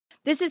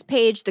This is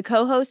Paige, the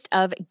co-host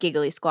of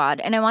Giggly Squad,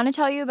 and I want to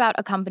tell you about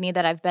a company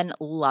that I've been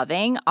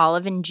loving,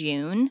 Olive &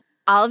 June.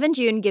 Olive &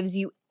 June gives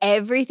you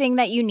everything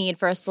that you need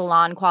for a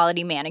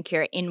salon-quality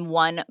manicure in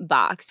one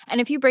box.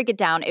 And if you break it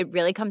down, it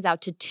really comes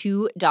out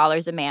to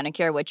 $2 a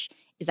manicure, which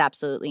is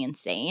absolutely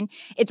insane.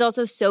 It's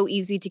also so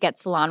easy to get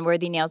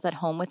salon-worthy nails at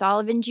home with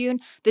Olive & June.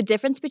 The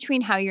difference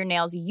between how your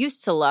nails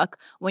used to look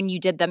when you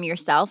did them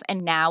yourself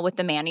and now with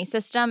the Mani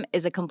system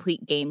is a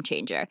complete game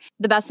changer.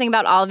 The best thing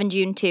about Olive &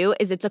 June, too,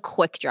 is it's a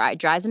quick dry.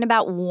 Dries in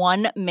about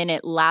 1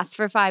 minute, lasts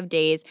for 5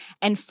 days,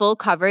 and full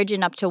coverage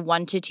in up to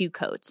 1 to 2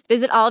 coats.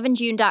 Visit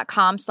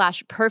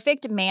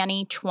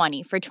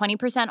oliveandjune.com/perfectmani20 for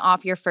 20%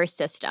 off your first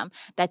system.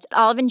 That's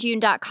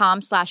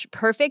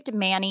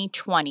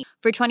oliveandjune.com/perfectmani20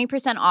 for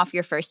 20% off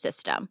your first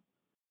system.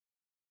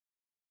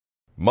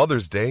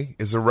 Mother's Day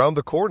is around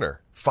the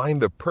corner.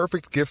 Find the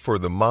perfect gift for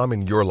the mom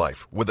in your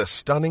life with a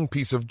stunning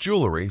piece of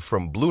jewelry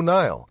from Blue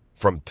Nile.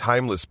 From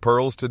timeless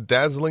pearls to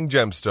dazzling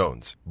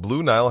gemstones,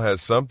 Blue Nile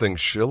has something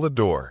she'll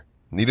adore.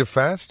 Need it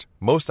fast?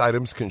 Most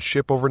items can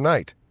ship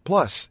overnight.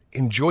 Plus,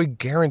 enjoy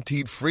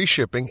guaranteed free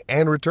shipping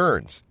and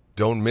returns.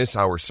 Don't miss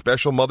our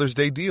special Mother's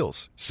Day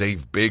deals.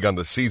 Save big on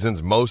the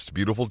season's most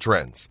beautiful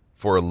trends.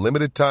 For a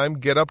limited time,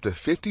 get up to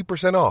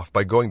 50% off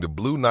by going to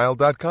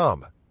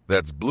BlueNile.com.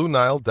 That's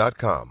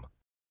BlueNile.com.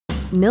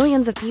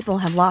 Millions of people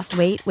have lost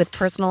weight with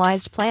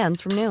personalized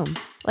plans from Noom.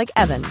 Like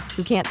Evan,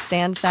 who can't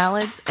stand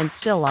salads and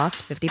still lost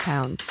 50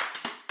 pounds.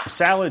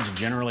 Salads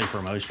generally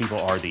for most people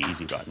are the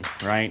easy button,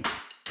 right?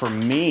 For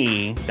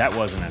me, that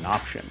wasn't an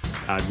option.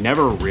 I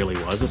never really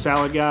was a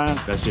salad guy.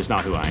 That's just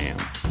not who I am.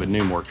 But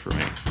Noom worked for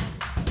me.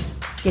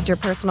 Get your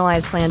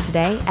personalized plan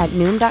today at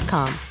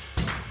Noom.com.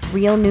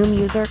 Real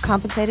Noom user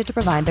compensated to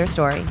provide their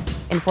story.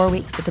 In 4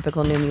 weeks, the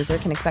typical Noom user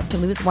can expect to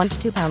lose 1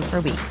 to 2 pounds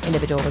per week.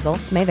 Individual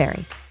results may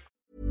vary.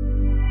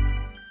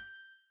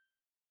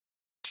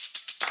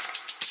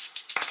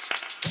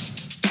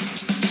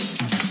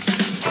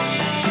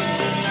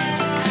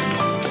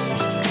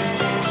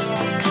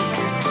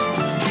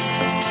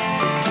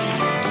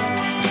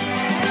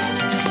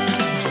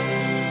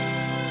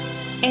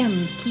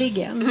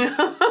 Äntligen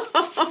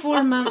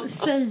får man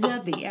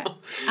säga det.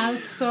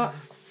 Alltså,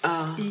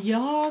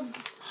 jag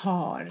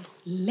har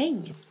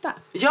längtat.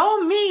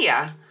 Jag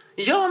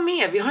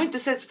med. Vi har inte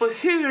setts på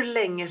hur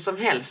länge som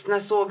helst. När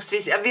sågs vi?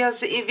 Vi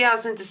har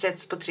alltså inte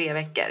setts på 3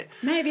 veckor.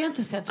 Nej, vi har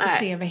inte setts på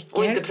 3 veckor.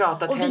 Och inte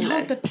pratat heller. Och vi har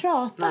inte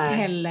pratat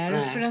heller.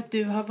 Nej. För att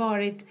du har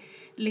varit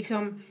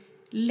liksom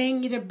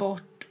längre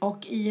bort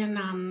och i en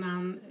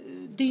annan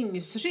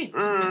dygnsrytm.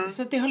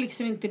 Så att det har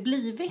liksom inte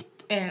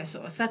blivit så.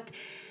 Så att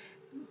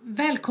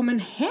välkommen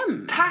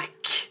hem. Tack.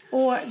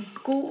 Och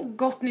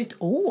gott nytt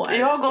år.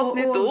 Ja, gott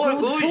nytt år.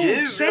 God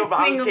jul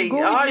och allting.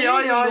 Ja,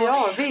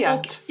 jag vet.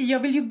 Och jag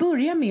vill ju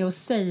börja med att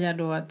säga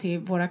då till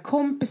våra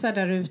kompisar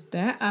där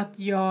ute att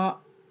jag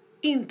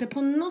inte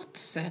på något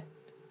sätt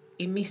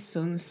är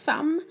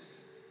missunnsam,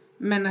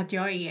 men att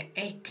jag är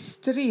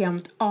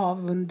extremt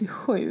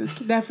avundsjuk.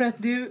 Därför att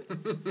du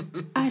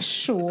är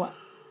så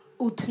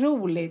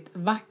otroligt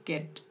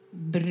vackert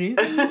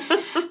brun.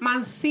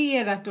 Man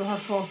ser att du har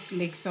fått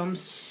liksom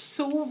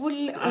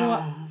sol och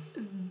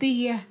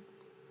det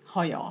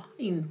har jag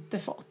inte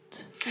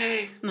fått.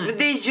 Nej. Men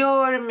det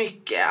gör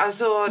mycket.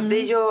 Alltså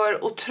det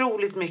gör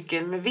otroligt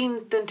mycket. Men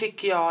vintern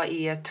tycker jag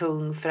är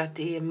tung för att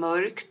det är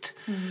mörkt.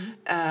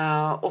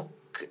 Och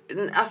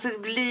alltså det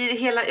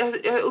blir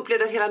jag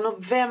upplevde att hela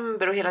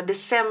november och hela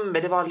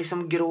december det var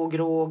liksom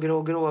grå,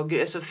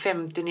 alltså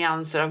 50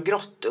 nyanser av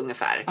grått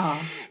ungefär.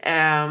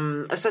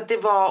 Så att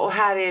det var, och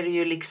här är det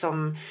ju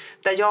liksom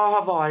där jag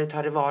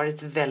har det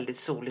varit väldigt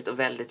soligt och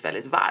väldigt,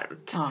 väldigt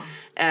varmt.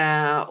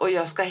 Och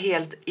jag ska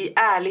helt i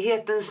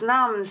ärlighetens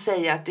namn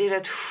säga att det är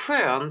rätt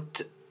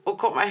skönt att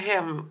komma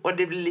hem och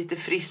det blir lite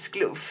frisk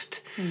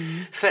luft.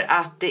 För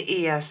att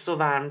det är så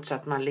varmt så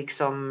att man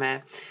liksom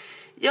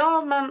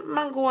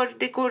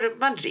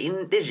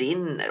det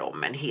rinner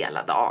om en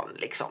hela dagen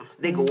liksom.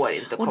 Det går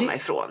inte att komma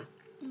ifrån.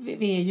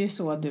 Vi är ju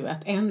så du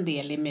att en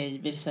del i mig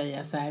vill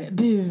säga så här: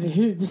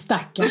 buhu,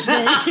 stackars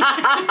dig.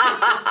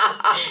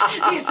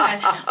 Det är så här,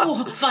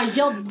 vad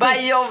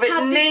jobbigt.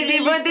 Nej,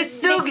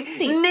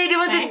 det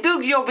var inte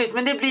dugg jobbigt,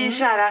 men det blir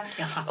så här.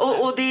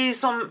 Och det är ju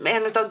som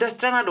en av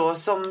döttrarna då,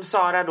 som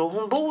Sara då,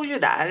 hon bor ju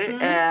där.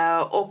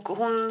 Och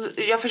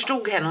jag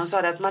förstod henne, hon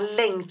sa det att man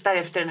längtar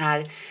efter den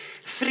här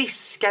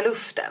friska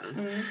luften.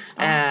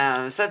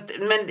 Så att,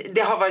 men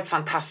det har varit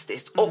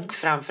fantastiskt. Och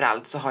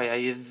framförallt så har jag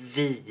ju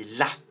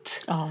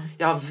vilat.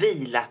 Jag har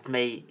vilat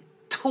mig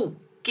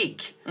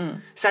tokig.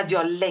 Så att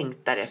jag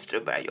längtar efter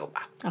att börja jobba.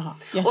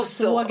 Jag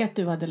såg att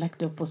du hade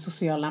lagt upp på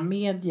sociala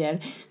medier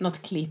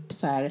något klipp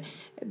så här,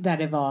 där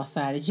det var så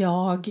här: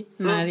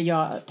 när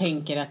jag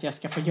tänker att jag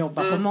ska få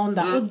jobba på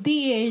måndag. Och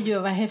det är ju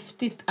vad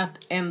häftigt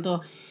att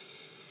ändå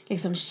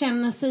liksom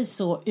känna sig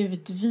så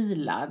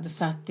utvilad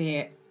så att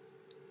det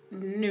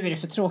nu är det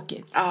för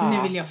tråkigt.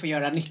 Nu vill jag få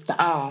göra nytta.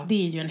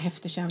 Det är ju en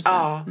häftig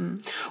känsla.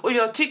 Och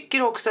jag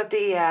tycker också att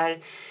det är,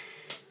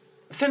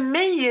 för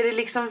mig är det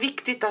liksom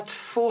viktigt att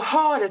få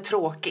ha det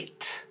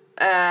tråkigt.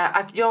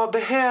 Att jag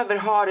behöver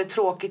ha det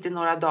tråkigt i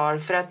några dagar.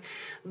 För att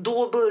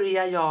då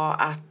börjar jag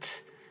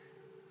att...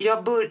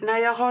 när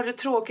jag har det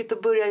tråkigt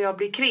då börjar jag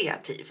bli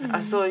kreativ.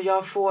 Alltså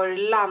jag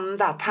får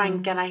landa,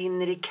 tankarna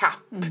hinner i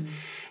kapp.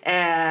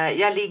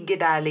 Jag ligger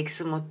där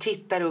liksom och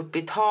tittar upp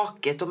i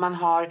taket och man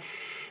har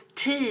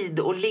tid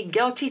att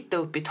ligga och titta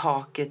upp i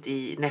taket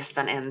i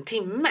nästan 1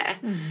 timme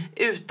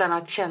utan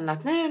att känna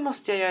att nu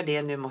måste jag göra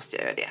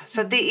det.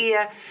 Så det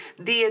är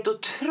ett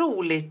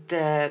otroligt...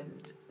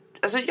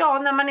 Alltså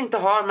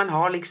när man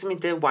har liksom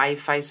inte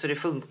wifi så det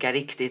funkar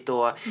riktigt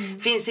och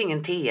finns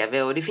ingen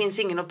tv och det finns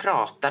ingen att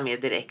prata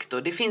med direkt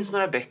och det finns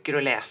några böcker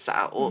att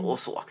läsa och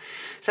så.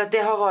 Så att det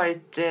har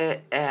varit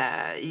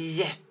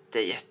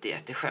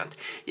jätteskönt.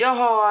 Jag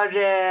har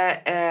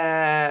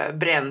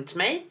bränt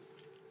mig.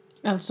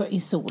 Alltså i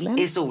solen?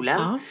 I solen.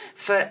 Ja.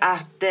 För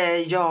att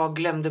jag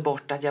glömde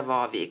bort att jag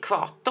var vid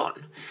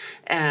ekvatorn.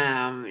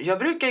 Jag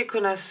brukar ju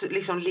kunna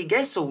liksom ligga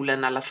i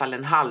solen i alla fall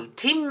en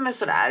halvtimme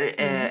sådär.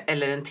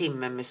 Eller en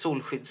timme med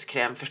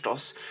solskyddskräm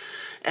förstås.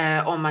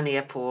 Om man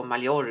är på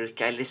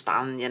Mallorca eller i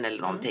Spanien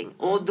eller någonting.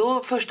 Och då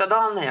första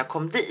dagen när jag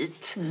kom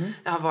dit.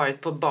 Jag har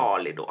varit på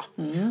Bali då.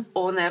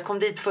 Och när jag kom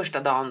dit första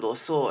dagen då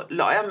så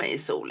la jag mig i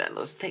solen.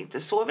 Och så tänkte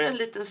sover en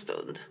liten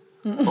stund.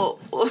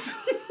 Och så...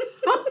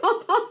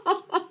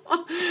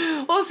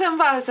 Och sen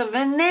bara så,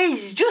 men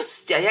nej,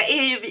 just ja, jag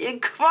är ju vid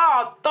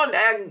ekvatorn, det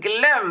har jag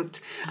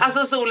glömt.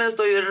 Alltså solen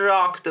står ju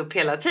rakt upp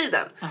hela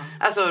tiden.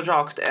 Alltså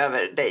rakt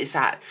över dig så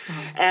här.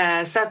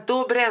 Så att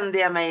då brände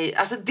jag mig.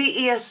 Alltså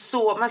det är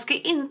så, man ska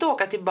inte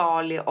åka till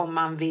Bali om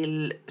man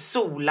vill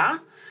sola.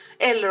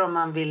 Eller om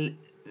man vill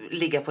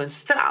ligga på en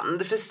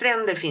strand. För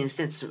stränder finns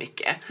det inte så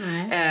mycket.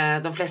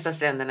 De flesta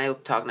stränderna är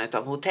upptagna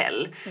av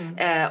hotell.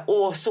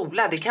 Och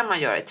sola, det kan man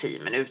göra i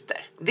 10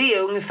 minuter. Det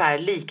är ungefär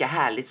lika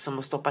härligt som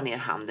att stoppa ner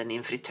handen i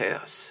en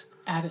fritös.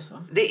 Är det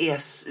så? Det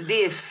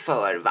är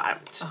för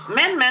varmt.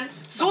 Men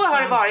så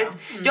har det varit.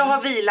 Jag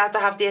har vilat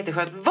och haft det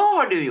jätteskönt. Vad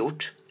har du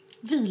gjort?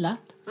 Vilat.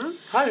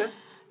 Har du?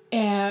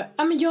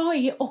 Men jag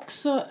är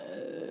också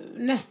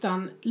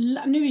nästan...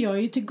 Nu är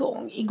jag ju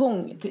igång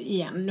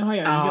igen. Nu har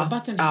jag ju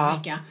jobbat en hel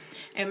vecka.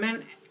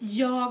 Men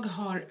jag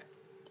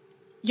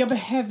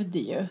behövde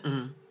ju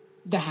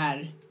det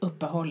här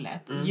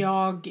uppehållet.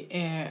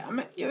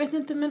 Jag vet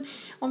inte, men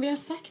om vi har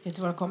sagt det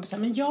till våra kompisar,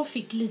 men jag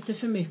fick lite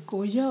för mycket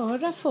att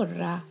göra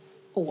förra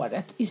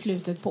året, i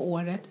slutet på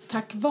året,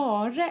 tack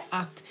vare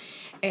att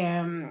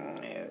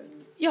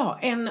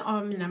en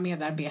av mina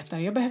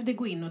medarbetare, jag behövde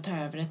gå in och ta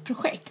över ett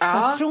projekt. Så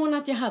att från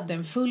att jag hade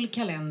en full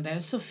kalender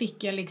så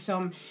fick jag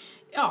liksom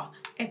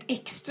ett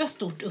extra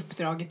stort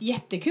uppdrag, ett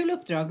jättekul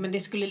uppdrag, men det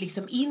skulle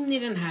liksom in i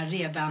den här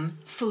redan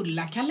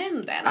fulla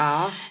kalendern.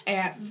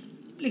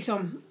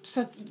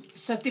 Så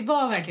att det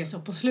var verkligen så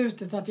på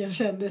slutet att jag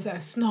kände så här,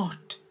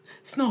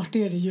 snart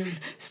är det jul.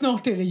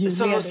 Snart är det jul.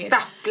 Som att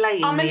stappla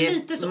in men i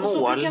lite så, mål. och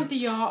så brukar inte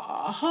jag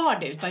ha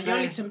det, utan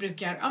jag liksom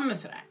brukar,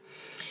 sådär.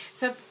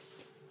 Så att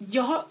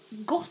jag har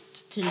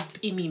gått typ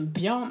i min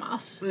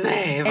pyjamas.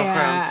 Nej, vad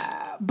skönt.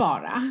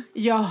 Bara.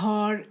 Jag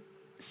har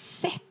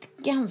sett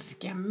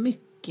ganska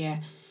mycket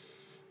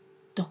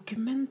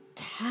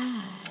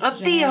dokumentärer. Ja,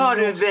 det har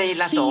du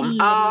mejlat om.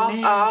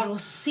 Filmer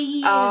och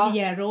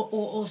serier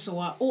och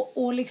så.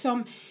 Och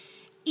liksom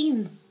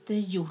inte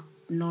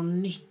gjort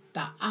någon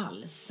nytta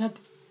alls. Så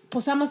att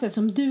på samma sätt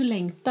som du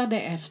längtade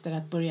efter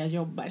att börja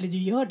jobba, eller du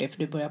gör det för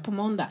du börjar på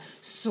måndag,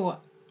 så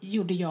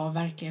gjorde jag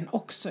verkligen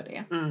också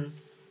det.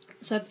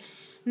 Så att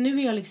nu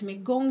är jag liksom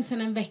igång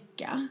sedan en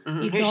vecka.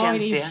 Idag är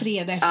det ju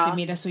fredag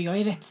eftermiddag, så jag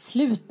är rätt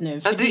slut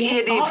nu. För det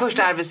är din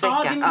första arbetsvecka.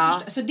 Ja, det är min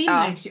första. Så det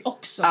märks ju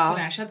också.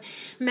 Sådär, så att,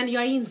 men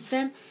jag är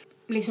inte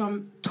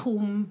liksom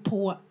tom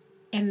på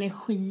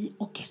energi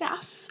och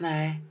kraft.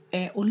 Nej.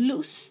 Och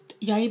lust.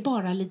 Jag är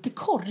bara lite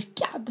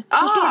korkad.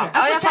 Förstår du?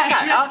 Alltså,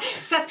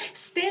 så att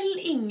ställ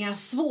inga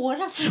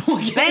svåra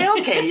frågor. Nej,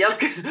 okej.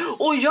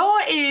 Och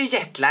jag är ju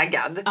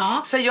jetlaggad.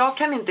 Så jag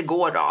kan inte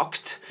gå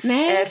rakt.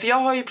 Nej. För jag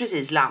har ju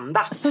precis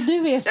landat. Så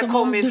du är som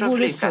om du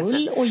vore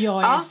full och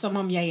jag är som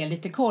om jag är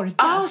lite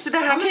korkad. Så det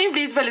här kan ju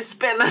bli ett väldigt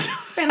spännande.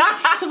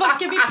 Så vad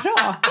ska vi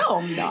prata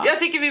om då? Jag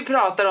tycker vi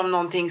pratar om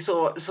någonting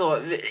så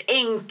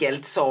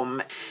enkelt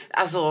som...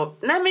 Alltså,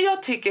 nej men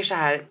jag tycker så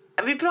här...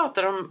 Vi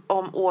pratar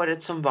om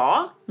året som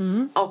var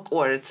och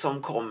året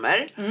som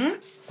kommer.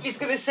 Vi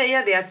ska väl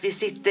säga det att vi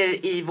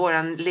sitter i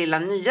våran lilla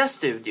nya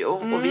studio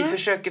och vi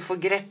försöker få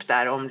grepp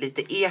där om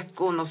lite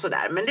ekon och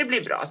sådär. Men det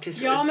blir bra till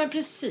slut. Ja, men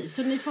precis.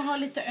 Så ni får ha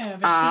lite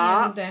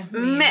överseende.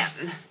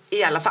 Men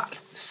i alla fall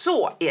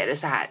så är det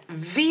så här.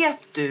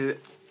 Vet du...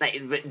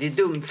 Nej, det är en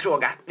dum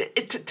fråga.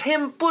 Ett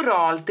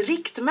temporalt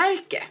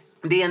riktmärke.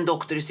 Det är en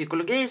doktor i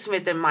psykologi som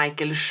heter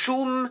Michael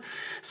Schum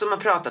som har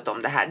pratat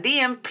om det här. Det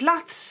är en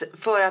plats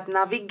för att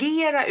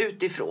navigera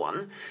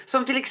utifrån.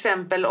 Som till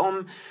exempel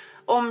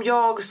om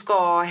jag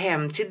ska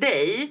hem till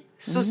dig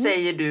så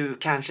säger du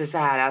kanske så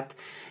här att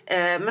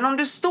men om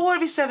du står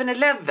vid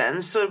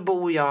 7-Eleven så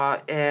bor jag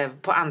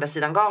på andra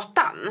sidan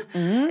gatan.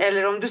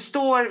 Eller om du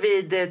står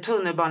vid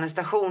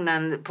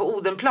tunnelbanestationen på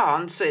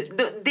Odenplan så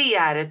det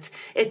är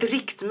ett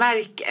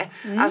riktmärke.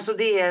 Alltså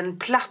det är en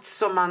plats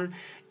som man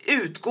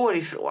utgår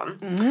ifrån.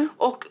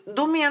 Och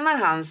då menar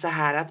han så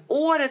här att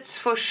årets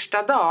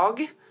första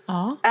dag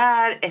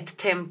är ett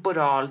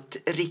temporalt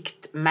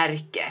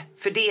riktmärke.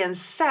 För det är en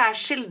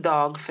särskild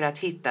dag för att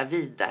hitta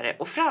vidare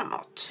och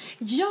framåt.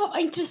 Ja,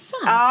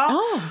 intressant.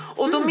 Ja.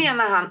 Och då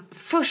menar han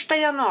 1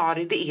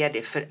 januari, det är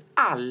det för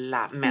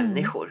alla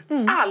människor.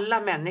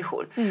 Alla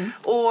människor.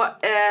 Och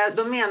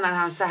då menar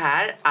han så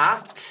här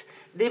att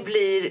det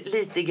blir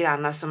lite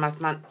grann som att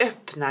man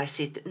öppnar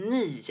sitt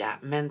nya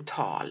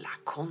mentala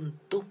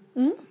konto.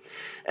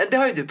 Det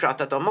har ju du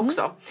pratat om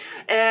också.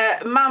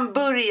 Man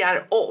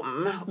börjar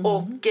om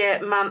och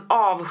man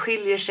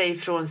avskiljer sig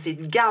från sitt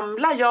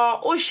gamla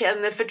jag och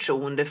känner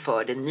förtroende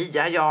för det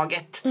nya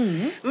jaget.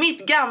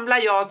 Mitt gamla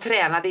jag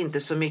tränade inte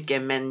så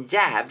mycket, men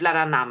jävlar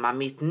anamma,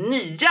 mitt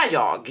nya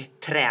jag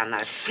tränar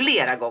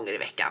flera gånger i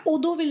veckan.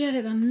 Och då vill jag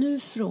redan nu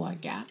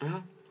fråga,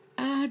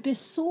 är det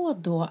så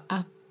då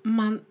att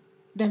man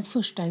den 1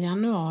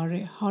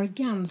 januari har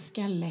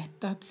ganska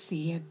lätt att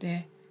se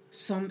det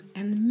som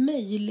en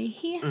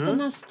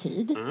möjligheternas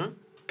tid?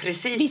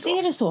 Precis. Visst så.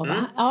 är det så,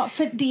 va? Ja,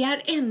 för det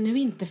är ännu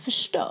inte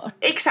förstört.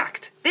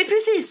 Exakt, det är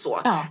precis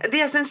så. Ja. Det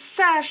är alltså en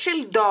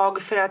särskild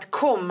dag för att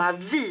komma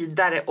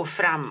vidare och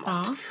framåt.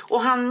 Ja.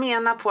 Och han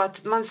menar på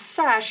att man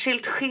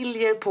särskilt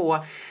skiljer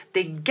på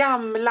det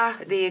gamla,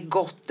 det är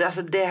gott,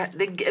 alltså det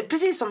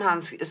precis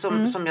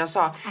som jag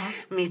sa,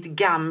 mitt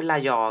gamla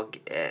jag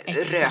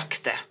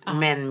rökte,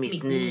 men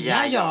mitt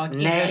nya jag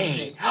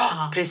nej.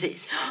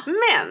 Precis.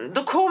 Men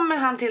då kommer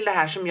han till det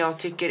här som jag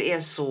tycker är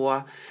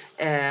så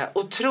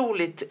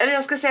otroligt, eller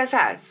jag ska säga så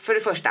här, för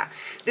det första,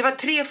 det var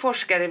 3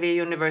 forskare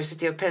vid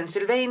University of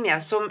Pennsylvania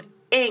som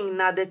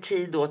ägnade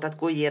tid åt att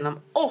gå igenom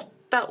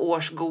 8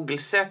 års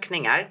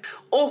Google-sökningar,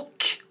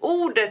 och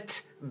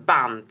ordet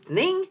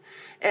bantning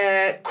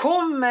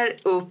kommer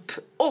upp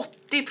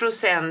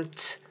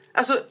 80%,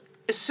 alltså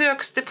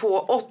söks det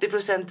på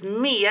 80%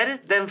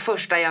 mer den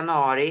 1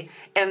 januari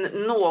än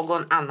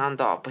någon annan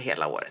dag på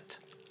hela året.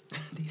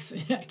 Det är så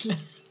jäkla...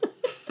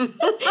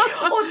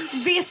 Och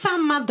det är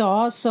samma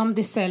dag som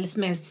det säljs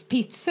mest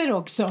pizzor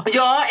också.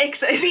 Ja,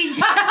 exakt.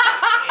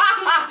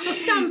 Så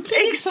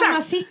samtidigt som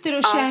man sitter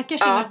och käkar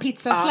sina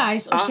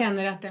pizzaslice och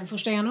känner att den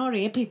 1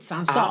 januari är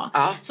pizzans dag,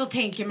 så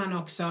tänker man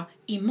också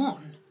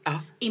imorgon.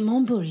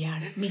 Imorgon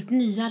börjar mitt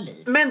nya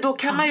liv. Men då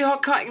kan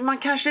man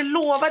kanske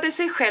lovade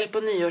sig själv på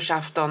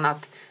nyårsafton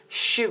att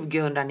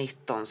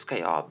 2019 ska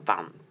jag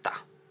banta.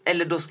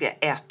 Eller då ska jag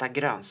äta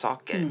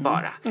grönsaker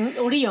bara.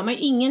 Och det gör man,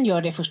 ingen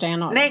gör det 1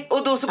 januari. Nej,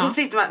 och då så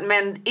sitter man,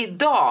 men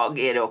idag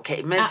är det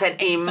okej. Men sen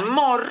exakt.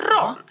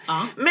 Imorgon.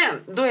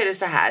 Men då är det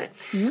så här.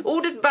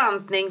 Ordet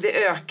bantning,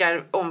 det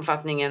ökar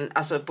omfattningen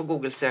alltså på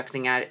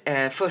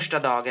Google-sökningar första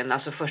dagen,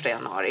 alltså 1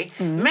 januari.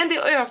 Men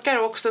det ökar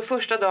också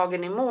första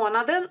dagen i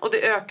månaden, och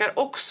det ökar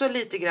också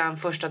lite grann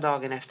första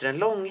dagen efter en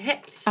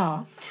långhelg.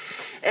 Ja.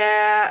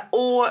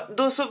 Och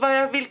då så vad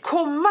jag vill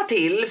komma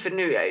till, för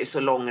nu är jag ju så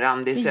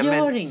långrandig så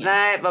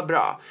nej, vad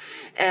bra.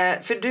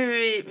 För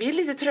vi är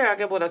lite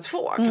tröga båda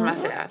två, kan man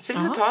säga. Så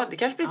det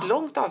kanske blir ett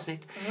långt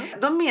avsnitt.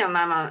 Då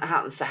menar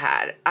han så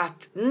här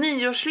att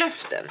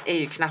nyårslöften är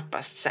ju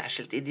knappast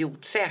särskilt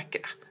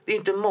idiotsäkra. Det är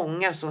inte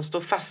många som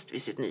står fast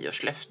vid sitt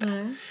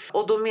nyårslöfte.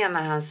 Och då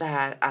menar han så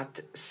här att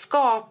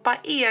skapa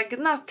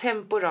egna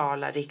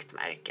temporala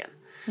riktmärken.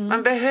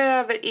 Man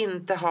behöver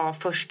inte ha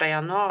 1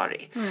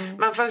 januari.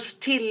 Man får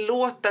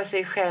tillåta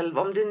sig själv,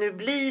 om det nu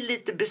blir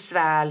lite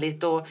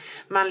besvärligt och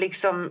man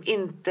liksom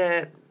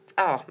inte,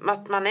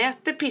 att man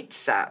äter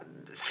pizza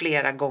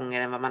flera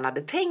gånger än vad man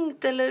hade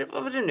tänkt, eller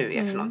vad det nu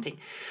är för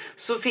någonting,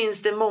 så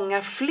finns det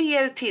många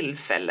fler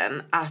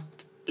tillfällen att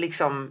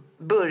liksom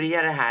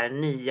börja det här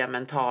nya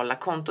mentala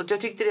kontot. Jag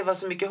tyckte det var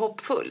så mycket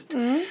hoppfullt.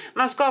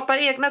 Man skapar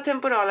egna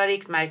temporala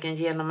riktmärken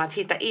genom att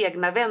hitta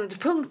egna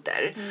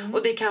vändpunkter.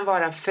 Och det kan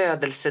vara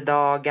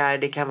födelsedagar,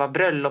 det kan vara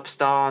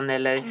bröllopsdagen,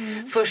 eller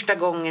första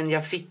gången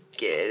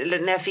eller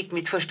när jag fick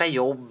mitt första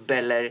jobb,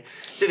 eller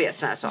du vet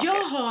såna här saker.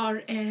 Jag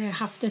har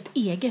haft ett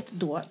eget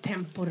då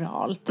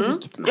temporalt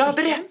riktmärke. Ja,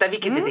 berätta,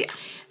 vilket är det?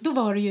 Då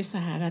var det ju så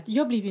här att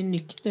jag blev ju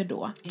nykter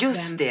då.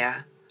 Just det.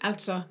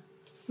 Alltså,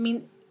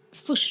 min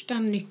första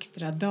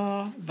nyktra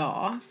dag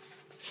var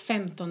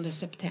 15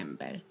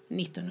 september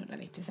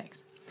 1996.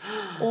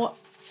 Och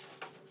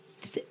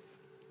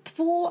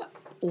 2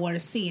 år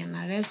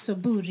senare så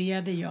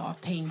började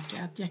jag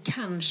tänka att jag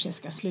kanske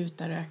ska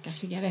sluta röka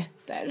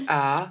cigaretter.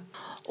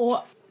 Och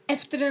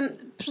efter en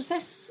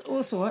process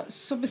och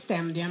så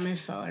bestämde jag mig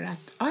för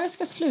att jag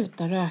ska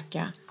sluta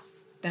röka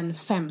den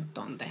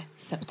 15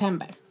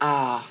 september.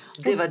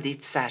 Det var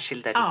ditt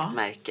särskilda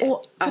riktmärke.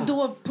 Och för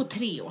då på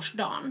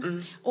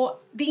 3-årsdagen.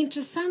 Och det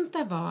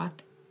intressanta var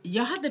att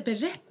jag hade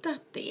berättat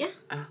det.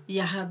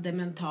 Jag hade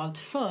mentalt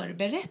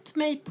förberett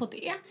mig på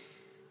det.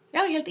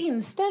 Jag var helt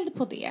inställd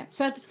på det.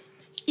 Så att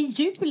i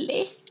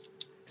juli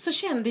så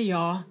kände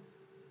jag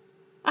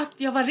att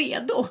jag var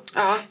redo.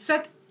 Så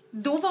att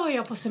då var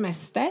jag på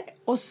semester.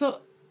 Och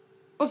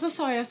så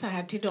sa jag så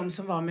här till de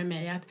som var med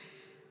mig att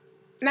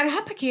när det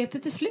här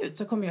paketet är slut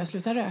så kommer jag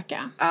sluta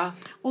röka.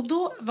 Och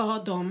då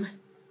var de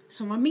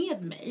som var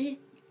med mig,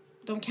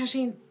 de kanske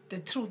inte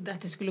inte trodde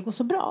att det skulle gå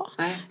så bra.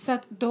 Nej. Så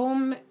att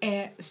de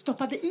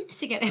stoppade i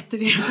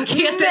cigaretter i det här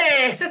paketet.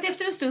 Nej. Så att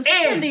efter en stund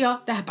så kände jag,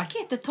 det här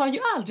paketet tar ju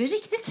aldrig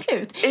riktigt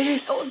slut.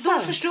 Och då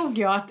förstod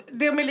jag att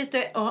de är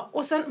lite... Ja.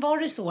 Och sen var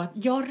det så att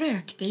jag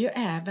rökte ju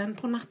även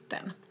på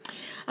natten.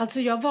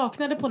 Alltså jag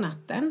vaknade på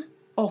natten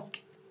och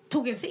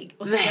tog en cigg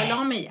och så jag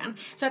la mig igen.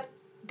 Så att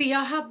det jag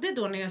hade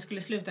då när jag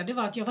skulle sluta, det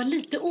var att jag var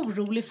lite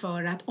orolig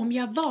för att om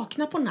jag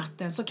vaknar på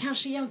natten så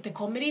kanske jag inte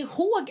kommer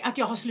ihåg att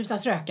jag har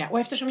slutat röka. Och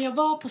eftersom jag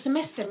var på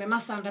semester med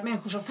massa andra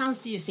människor så fanns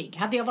det ju cigg.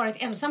 Hade jag varit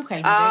ensam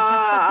själv hade jag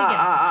kastat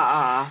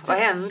cigaretten. Vad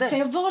hände? Så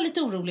jag var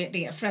lite orolig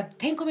det, för att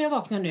tänk om jag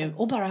vaknar nu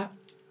och bara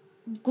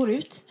går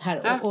ut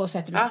här och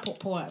sätter mig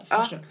på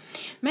förstånd.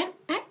 Men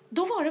nej,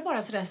 då var det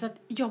bara sådär så att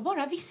jag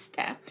bara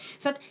visste.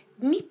 Så att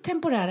mitt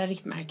temporära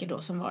riktmärke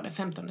då som var den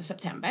 15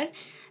 september,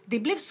 det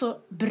blev så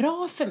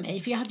bra för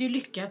mig, för jag hade ju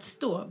lyckats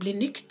då bli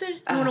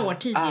nykter några år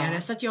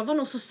tidigare, så att jag var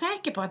nog så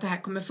säker på att det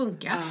här kommer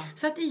funka.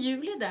 Så att i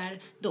juli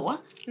där då,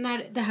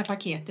 när det här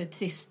paketet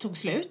sist tog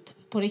slut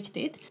på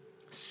riktigt,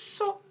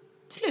 så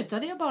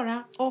slutade jag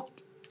bara och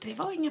det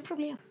var inga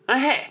problem.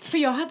 För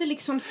jag hade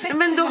liksom sett det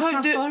här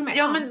framför mig.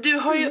 Ja, men du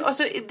har ju,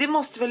 alltså, det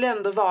måste väl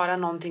ändå vara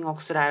någonting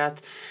också där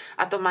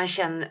att om man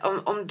känner,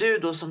 om du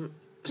då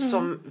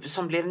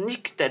som blev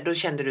nykter, då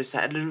kände du så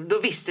här, då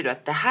visste du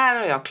att det här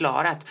har jag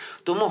klarat.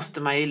 Då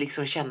måste man ju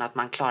liksom känna att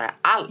man klarar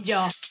allt.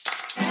 Ja.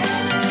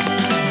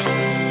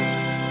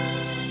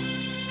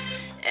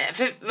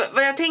 För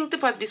vad jag tänkte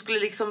på att vi skulle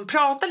liksom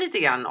prata lite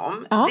grann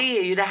om, det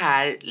är ju det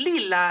här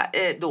lilla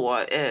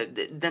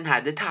den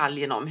här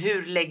detaljen om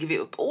hur lägger vi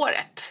upp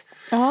året.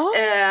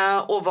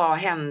 Och vad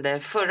hände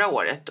förra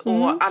året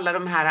och alla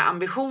de här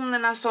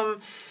ambitionerna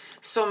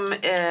som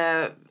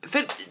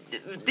för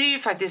det är ju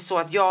faktiskt så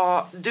att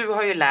du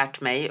har ju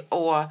lärt mig,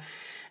 och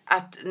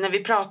att när vi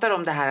pratar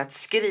om det här att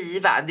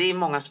skriva, det är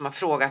många som har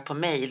frågat på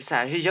mejl så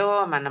här, hur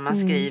gör man när man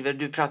skriver?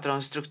 Du pratar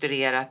om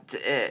strukturerat,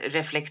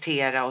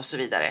 reflektera och så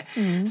vidare.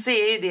 Så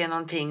är ju det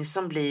någonting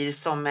som blir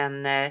som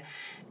en...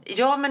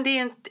 Ja, men det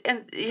är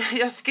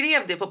jag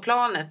skrev det på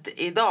planet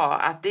idag,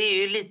 att det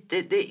är ju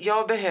lite,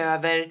 jag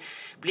behöver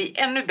bli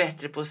ännu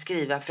bättre på att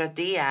skriva, för att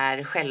det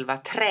är själva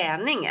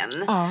träningen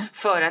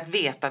för att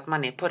veta att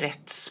man är på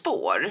rätt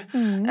spår.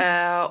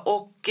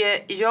 Och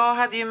jag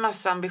hade ju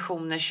massa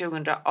ambitioner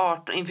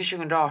inför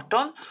 2018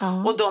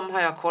 och de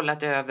har jag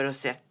kollat över och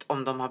sett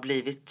om de har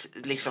blivit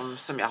liksom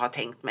som jag har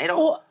tänkt mig då.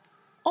 Och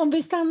om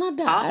vi stannar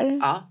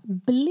där,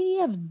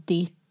 blev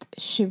ditt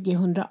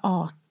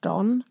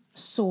 2018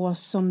 så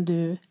som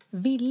du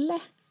ville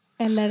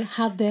eller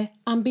hade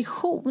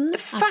ambition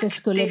faktiskt, att det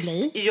skulle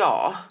bli?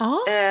 Ja.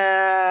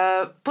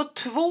 På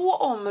 2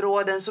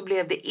 områden så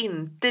blev det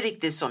inte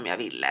riktigt som jag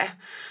ville.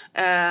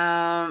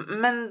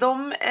 Men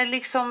de är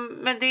liksom,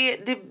 men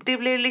det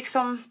blev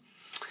liksom,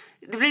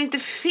 det blev inte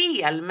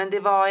fel, men det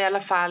var i alla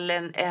fall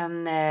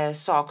en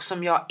sak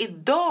som jag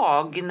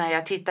idag när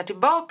jag tittar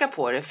tillbaka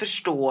på det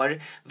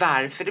förstår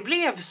varför det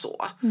blev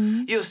så.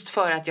 Just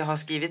för att jag har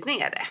skrivit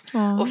ner det.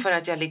 Och för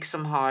att jag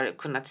liksom har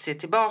kunnat se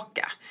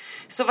tillbaka.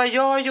 Så vad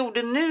jag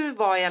gjorde nu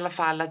var i alla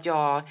fall att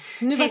jag...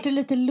 Nu var det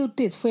lite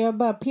luddigt, får jag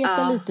bara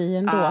peta lite i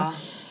ändå.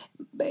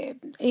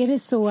 Är det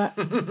så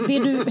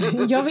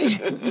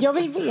jag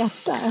vill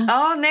veta.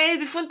 Nej,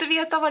 du får inte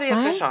veta vad det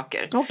är för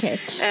saker. Okej.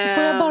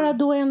 Får jag bara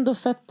då ändå,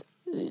 för att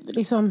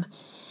liksom,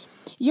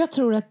 jag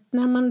tror att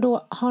när man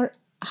då har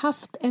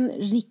haft en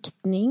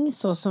riktning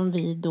så som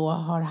vi då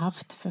har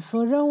haft för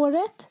förra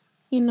året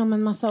inom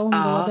en massa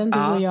områden, du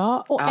och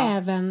jag, och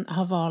även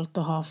har valt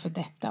att ha för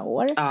detta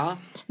år.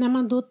 När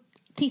man då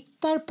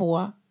tittar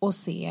på och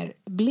ser,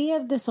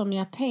 blev det som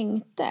jag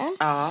tänkte,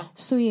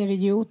 så är det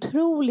ju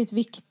otroligt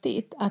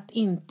viktigt att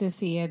inte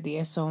se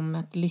det som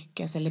att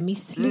lyckas eller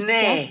misslyckas.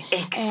 Nej,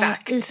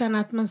 exakt. Utan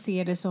att man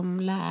ser det som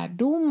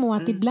lärdom, och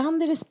att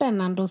ibland är det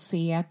spännande att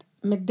se att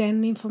med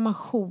den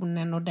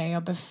informationen och där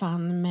jag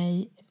befann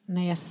mig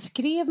när jag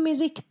skrev min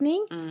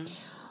riktning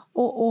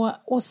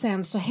och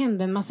sen så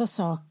hände en massa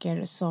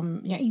saker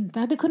som jag inte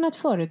hade kunnat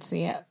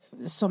förutse,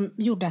 som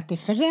gjorde att det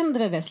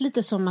förändrades,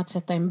 lite som att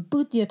sätta en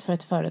budget för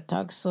ett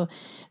företag så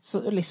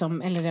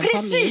liksom, eller en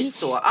familj.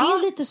 Så, det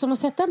är lite som att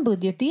sätta en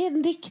budget, det är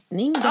en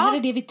riktning, det här är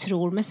det vi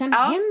tror, men sen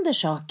händer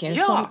saker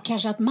som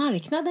kanske att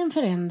marknaden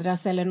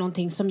förändras eller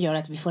någonting som gör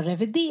att vi får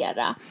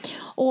revidera.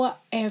 Och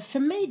för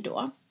mig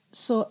då,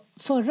 så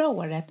förra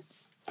året,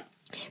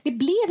 det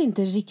blev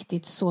inte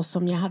riktigt så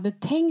som jag hade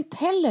tänkt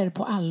heller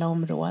på alla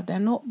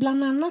områden, och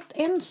bland annat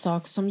en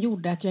sak som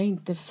gjorde att jag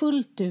inte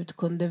fullt ut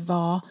kunde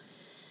vara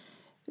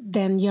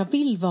den jag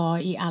vill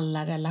vara i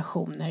alla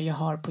relationer jag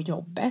har på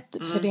jobbet.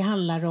 För det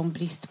handlar om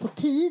brist på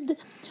tid.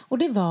 Och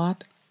det var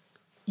att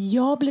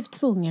jag blev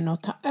tvungen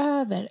att ta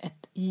över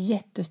ett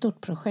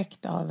jättestort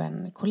projekt av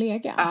en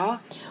kollega.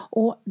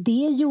 Och det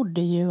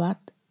gjorde ju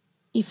att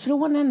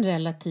ifrån en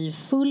relativt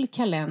full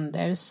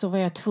kalender så var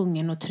jag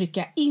tvungen att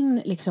trycka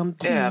in liksom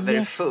 10...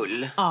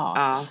 Överfull.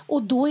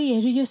 Och då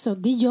är det ju så,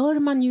 det gör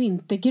man ju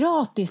inte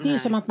gratis. Det är ju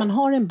som att man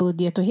har en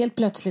budget och helt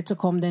plötsligt så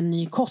kom det en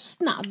ny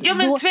kostnad. Ja,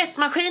 men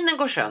tvättmaskinen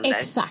går sönder.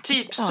 Exakt.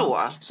 Typ så.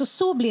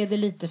 Så blev det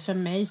lite för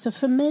mig. Så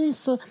för mig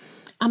så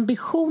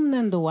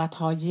ambitionen då att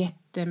ha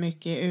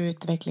jättemycket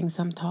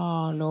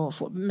utvecklingssamtal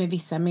och med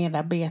vissa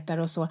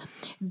medarbetare och så,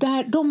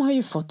 de har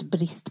ju fått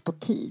brist på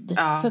tid.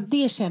 Så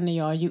det känner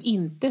jag ju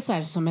inte så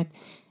här som ett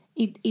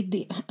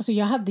alltså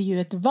jag hade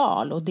ju ett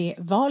val, och det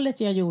valet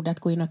jag gjorde att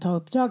gå in och ta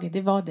uppdraget,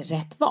 det var det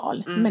rätt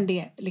val. Men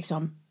det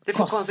liksom det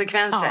får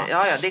konsekvenser,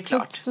 ja det är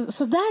klart.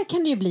 Så där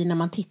kan det ju bli när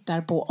man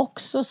tittar på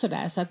också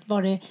sådär. Så att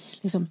var det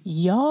liksom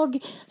jag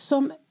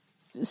som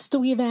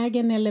stod i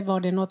vägen, eller var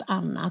det något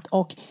annat?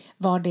 Och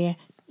var det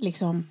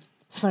liksom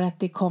för att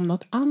det kom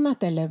något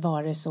annat, eller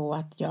var det så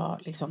att jag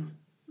liksom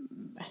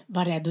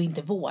var rädd och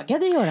inte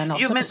vågade göra något?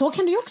 Jo, men, så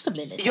kan det ju också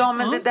bli lite. Ja,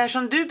 men det där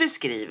som du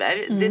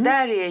beskriver, det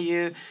där är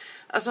ju...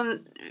 Alltså,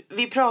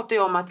 vi pratar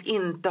ju om att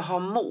inte ha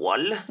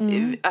mål.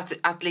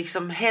 Att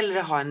liksom hellre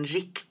ha en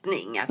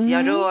riktning. Att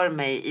jag rör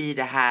mig i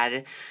det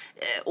här,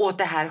 åt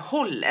det här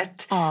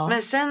hållet.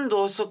 Men sen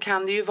då så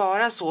kan det ju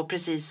vara så,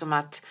 precis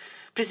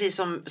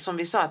som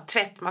vi sa, att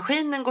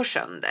tvättmaskinen går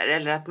sönder.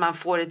 Eller att man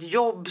får ett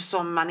jobb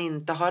som man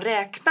inte har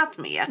räknat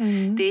med.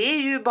 Det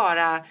är ju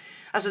bara...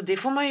 Alltså det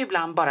får man ju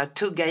ibland bara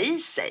tugga i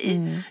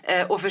sig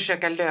och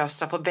försöka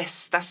lösa på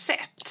bästa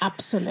sätt.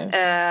 Absolut.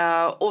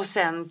 Och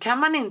sen kan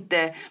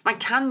man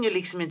kan ju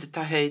liksom inte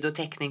ta höjd och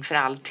täckning för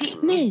allting.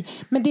 Nej,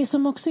 men det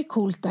som också är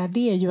coolt där,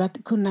 det är ju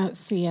att kunna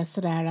se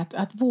sådär,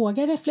 att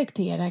våga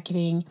reflektera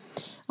kring,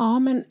 ja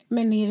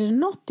men är det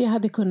något jag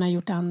hade kunnat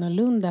gjort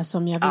annorlunda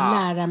som jag vill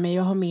lära mig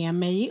och ha med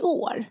mig i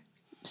år?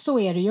 Så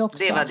är det ju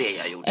också. Det var det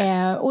jag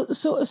gjorde.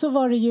 Och så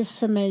var det ju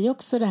för mig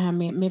också, det här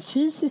med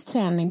fysisk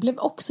träning blev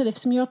också det,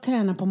 som jag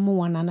tränar på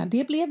morgnarna.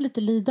 Det blev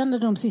lite lidande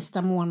de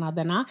sista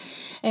månaderna.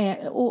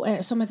 Och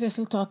som ett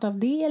resultat av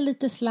det,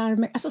 lite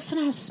slarv. Alltså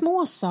sådana här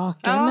små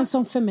saker. Men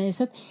som för mig,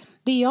 så att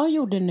det jag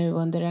gjorde nu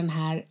under den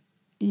här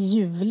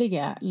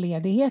ljuvliga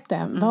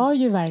ledigheten var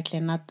ju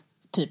verkligen att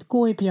typ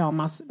gå i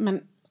pyjamas,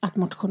 men att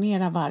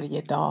motionera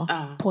varje dag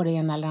på det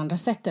ena eller andra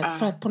sättet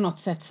för att på något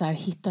sätt så här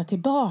hitta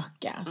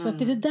tillbaka. Så att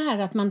det är det där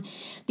att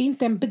det är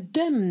inte en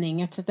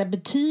bedömning att sätta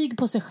betyg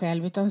på sig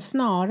själv, utan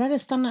snarare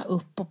stanna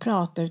upp och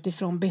prata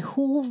utifrån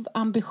behov,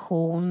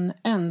 ambition,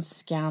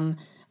 önskan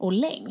och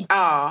längt.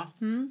 Ja.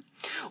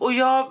 Och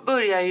jag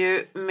börjar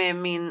ju med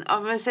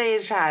om man säger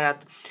så här,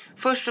 att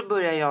först så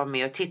börjar jag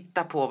med att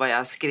titta på vad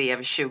jag skrev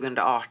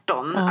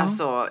 2018,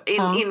 alltså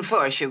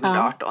inför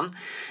 2018.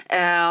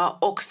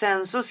 Och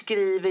sen så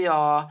skriver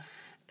jag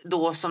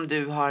då, som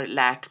du har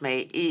lärt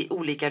mig, i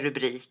olika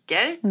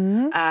rubriker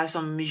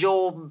som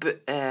jobb,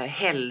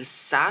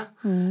 hälsa,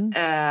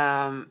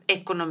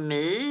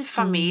 ekonomi,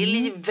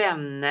 familj,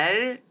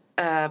 vänner,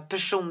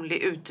 personlig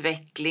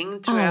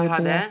utveckling tror jag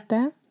hade.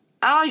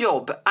 Ja,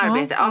 jobb,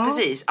 arbete, ja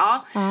precis.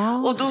 Ja.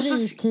 Och då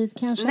fritid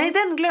kanske? Nej,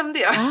 den glömde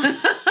jag.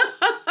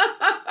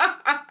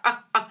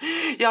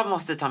 Jag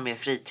måste ta med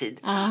fritid.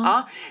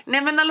 Ja.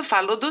 Nej, men i alla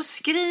fall, och då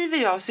skriver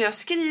jag, så jag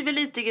skriver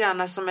lite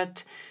grann som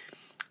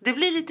det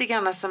blir lite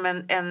grann som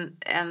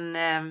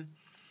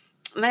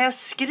när jag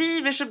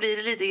skriver så blir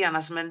det lite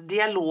grann som en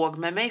dialog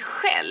med mig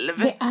själv.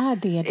 Det är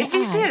det.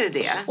 Visst är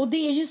det? Och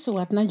det är ju så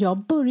att när jag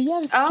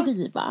börjar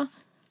skriva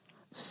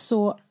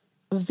så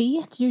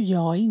vet ju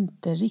jag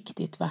inte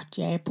riktigt vart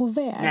jag är på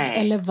väg.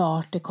 Eller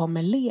vart det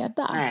kommer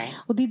leda.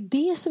 Och det är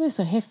det som är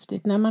så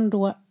häftigt när man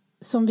då,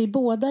 som vi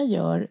båda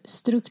gör,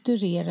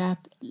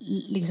 strukturerat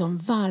liksom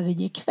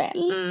varje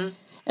kväll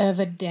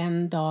över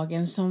den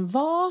dagen som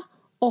var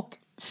och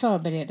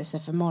förberedelse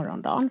för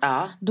morgondagen.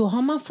 Då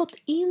har man fått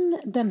in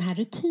den här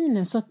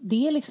rutinen, så att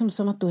det är liksom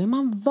som att då är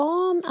man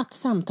van att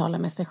samtala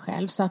med sig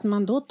själv, så att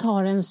man då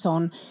tar en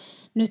sån,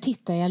 nu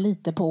tittar jag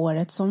lite på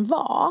året som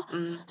var,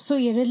 så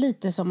är det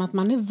lite som att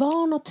man är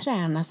van att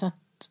träna, så att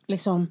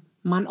liksom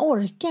man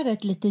orkar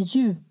ett lite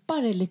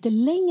djupare, lite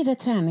längre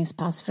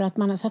träningspass, för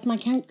att så att man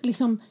kan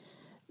liksom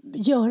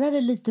göra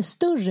det lite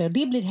större.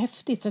 Det blir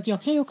häftigt. Så att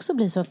jag kan ju också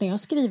bli så att när jag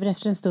skriver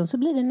efter en stund så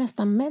blir det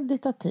nästan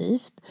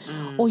meditativt.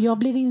 Och jag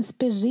blir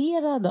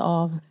inspirerad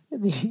av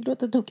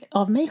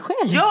mig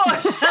själv. Ja!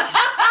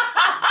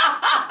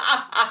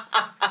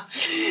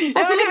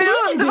 Alltså, det blir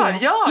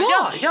underbart.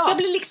 Ja. Jag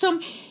blir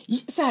liksom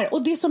så här,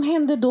 och det som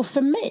hände då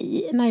för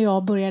mig när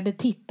jag började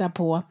titta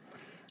på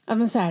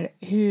så här,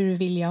 hur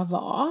vill jag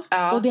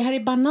vara? Och det här är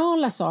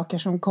banala saker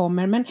som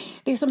kommer, men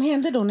det som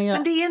hände då när jag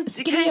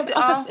skrev,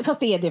 fast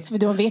det är det, för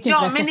du vet ju inte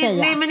vad jag ska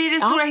säga. Nej, men i det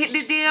stora,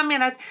 det jag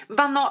menar att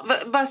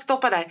bara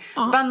stoppa där.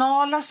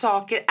 Banala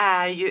saker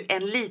är ju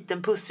en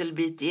liten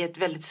pusselbit i ett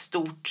väldigt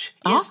stort,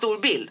 i en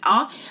stor bild.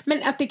 Men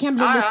att det kan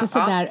bli lite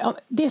sådär.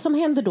 Det som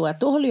hände då, att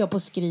då håller jag på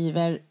och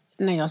skriver,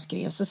 när jag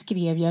skrev så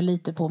skrev jag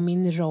lite på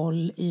min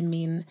roll i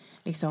min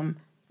liksom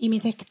i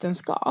mitt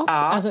äktenskap,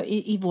 alltså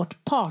i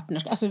vårt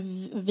partnerskap, alltså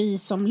vi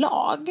som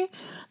lag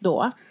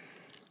då.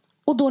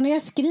 Och då när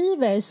jag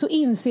skriver så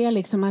inser jag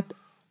liksom att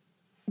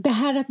det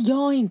här att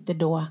jag inte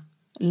då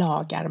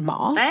lagar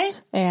mat.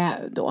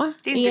 Då,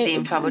 det är inte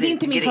din favoritgrej. Det är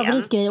inte min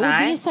favoritgrej. Och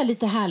det är så här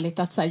lite härligt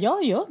att så här,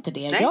 jag gör inte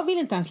det. Jag vill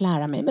inte ens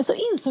lära mig. Men så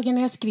insåg jag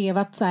när jag skrev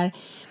att så här,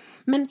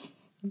 men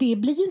det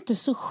blir ju inte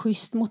så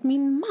schysst mot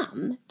min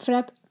man. För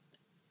att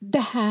det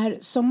här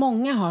som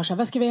många har, så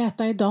vad ska vi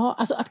äta idag?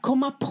 Alltså att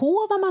komma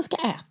på vad man ska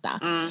äta.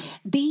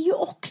 Det är ju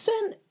också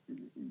en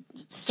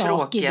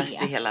sak i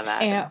det. I hela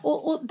världen.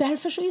 Och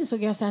därför så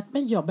insåg jag så att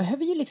men jag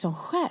behöver ju liksom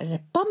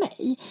skärpa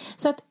mig.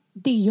 Så att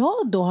det jag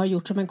då har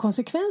gjort som en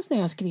konsekvens när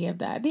jag skrev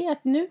där, det är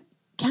att nu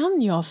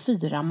kan jag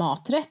 4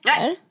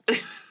 maträtter.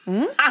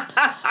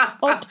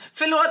 Och,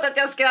 förlåt att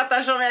jag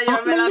skrattar som jag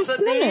gör. Men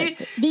alltså, lyssna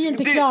nu, vi är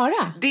inte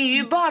klara. Det är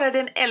ju bara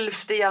den 11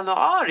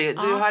 januari.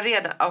 Du har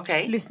redan,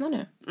 okej. Lyssna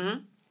nu.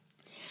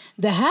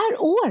 Det här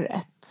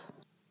året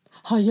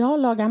har jag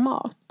lagat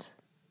mat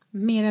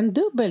mer än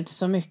dubbelt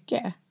så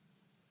mycket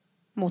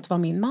mot vad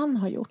min man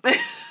har gjort.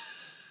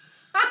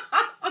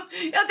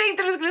 Jag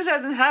tänkte du skulle säga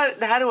att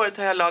det här året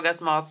har jag lagat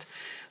mat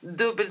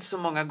dubbelt så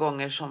många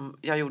gånger som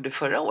jag gjorde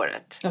förra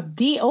året. Ja,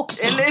 det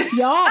också. Eller?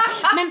 Ja,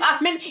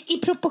 men i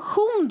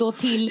proportion då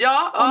till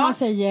om man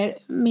säger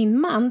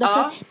min man. Därför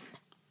att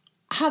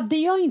hade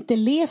jag inte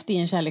levt i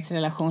en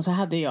kärleksrelation så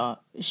hade jag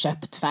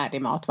köpt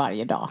färdig mat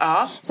varje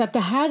dag. Så att det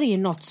här är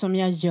något som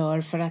jag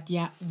gör för att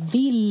jag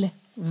vill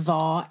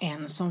vara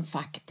en som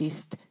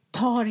faktiskt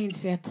tar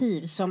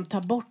initiativ, som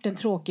tar bort en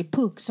tråkig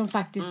puck, som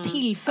faktiskt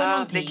tillför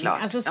någonting. Det är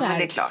klart. Alltså så här,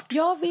 det är klart.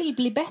 Jag vill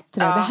bli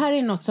bättre. Det här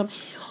är något som...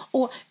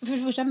 Och för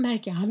det första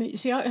märker jag,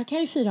 så jag kan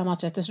ju 4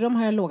 maträtter, så de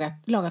har jag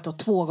lagat då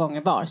 2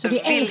 gånger var. Så det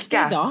är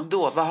vilka idag.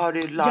 Då? Vad har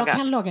du lagat? Jag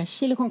kan laga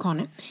chili con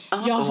carne.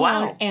 Jag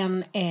har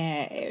en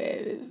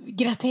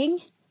gratäng.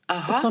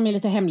 Som är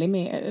lite hemlig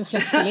med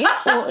fläskfilé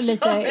och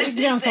lite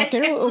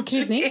grönsaker och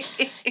kryddning.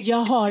 Jag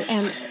har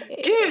en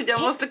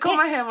jag måste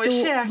komma hem och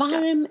käka.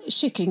 Varm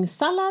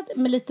kycklingsallad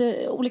med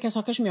lite olika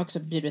saker som jag också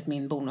bjudit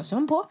min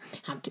bonusson på.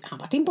 Han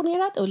varit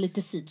imponerad, och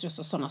lite citrus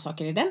och sådana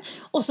saker i den.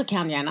 Och så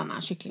kan jag en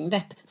annan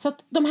kycklingrätt. Så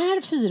att de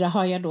här 4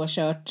 har jag då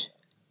kört.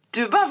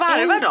 Du bara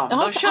varvar dem.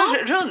 De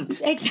kör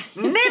runt. Exakt.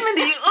 Nej, men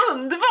det är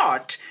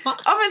underbart.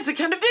 Ja, men så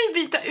kan du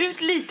byta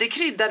ut lite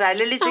krydda där,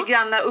 eller lite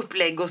granna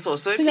upplägg och så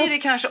blir det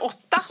kanske 8.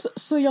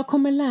 Så jag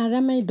kommer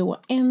lära mig då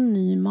en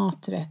ny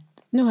maträtt.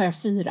 Nu har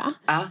jag 4.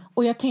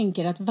 Och jag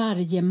tänker att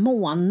varje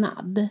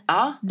månad,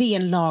 det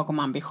är en lagom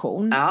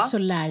ambition, så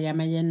lär jag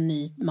mig en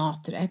ny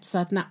maträtt. Så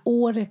att när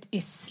året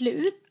är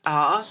slut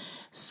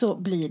så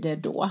blir det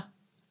då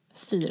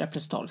 4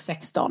 + 12,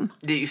 16.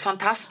 Det är ju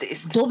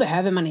fantastiskt. Då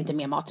behöver man inte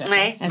mer maträtter.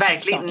 Nej,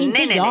 verkligen.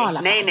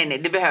 Nej,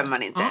 det behöver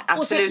man inte. Absolut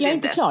och så, jag är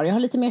inte klar, jag har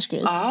lite mer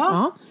skryt.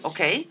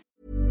 Okej.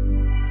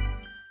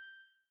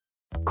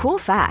 Cool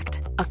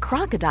fact, a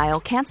crocodile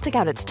can't stick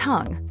out its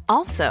tongue.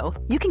 Also,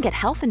 you can get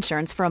health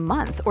insurance for a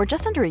month or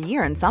just under a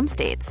year in some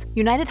states.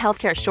 United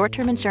Healthcare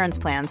short-term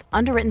insurance plans,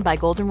 underwritten by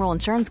Golden Rule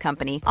Insurance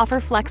Company, offer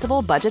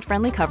flexible,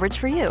 budget-friendly coverage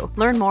for you.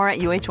 Learn more at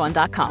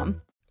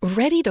uh1.com.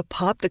 Ready to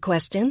pop the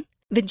question?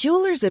 The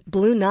jewelers at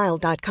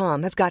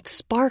BlueNile.com have got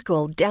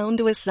sparkle down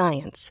to a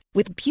science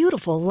with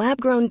beautiful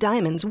lab-grown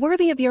diamonds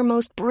worthy of your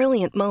most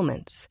brilliant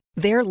moments.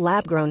 Their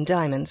lab-grown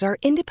diamonds are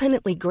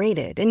independently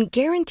graded and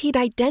guaranteed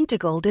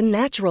identical to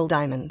natural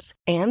diamonds,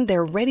 and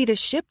they're ready to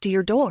ship to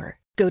your door.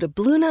 Go to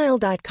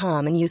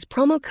BlueNile.com and use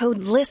promo code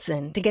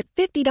LISTEN to get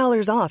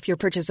 $50 off your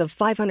purchase of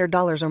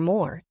 $500 or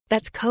more.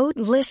 That's code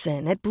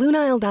LISTEN at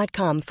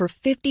BlueNile.com for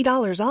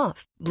 $50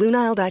 off.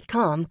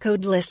 BlueNile.com,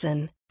 code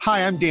LISTEN.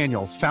 Hi, I'm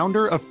Daniel,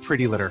 founder of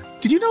Pretty Litter.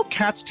 Did you know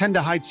cats tend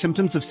to hide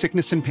symptoms of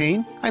sickness and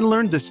pain? I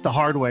learned this the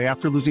hard way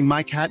after losing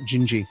my cat,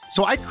 Gingy.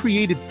 So I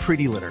created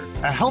Pretty Litter,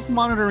 a health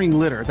monitoring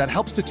litter that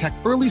helps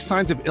detect early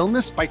signs of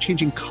illness by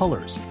changing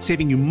colors,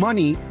 saving you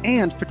money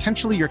and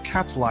potentially your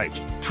cat's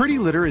life. Pretty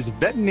Litter is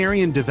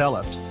veterinarian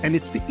developed, and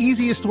it's the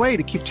easiest way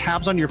to keep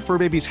tabs on your fur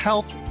baby's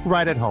health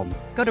right at home.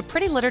 Go to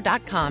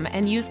prettylitter.com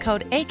and use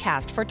code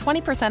ACAST for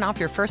 20% off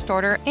your first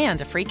order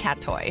and a free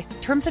cat toy.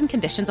 Terms and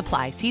conditions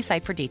apply. See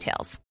site for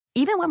details.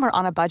 Even when we're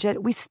on a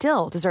budget, we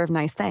still deserve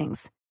nice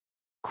things.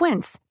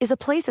 Quince is a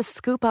place to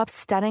scoop up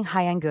stunning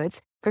high-end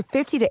goods for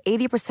 50 to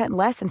 80%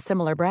 less than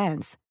similar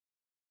brands.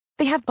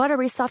 They have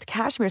buttery soft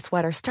cashmere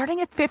sweaters starting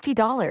at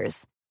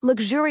 $50,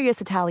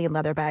 luxurious Italian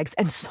leather bags,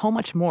 and so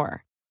much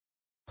more.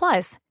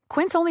 Plus,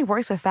 Quince only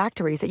works with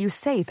factories that use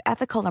safe,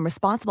 ethical, and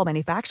responsible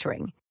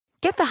manufacturing.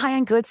 Get the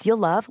high-end goods you'll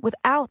love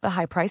without the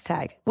high price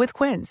tag with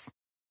Quince.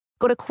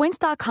 Go to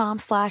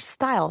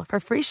quince.com/style for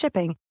free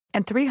shipping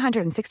and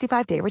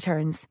 365-day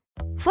returns.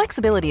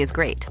 Flexibility is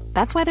great.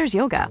 That's why there's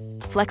yoga.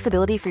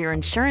 Flexibility for your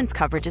insurance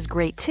coverage is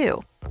great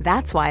too.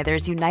 That's why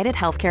there's United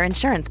Healthcare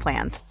Insurance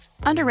Plans.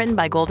 Underwritten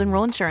by Golden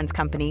Rule Insurance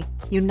Company,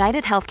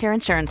 United Healthcare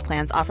Insurance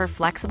Plans offer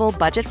flexible,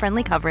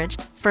 budget-friendly coverage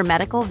for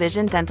medical,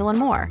 vision, dental, and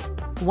more.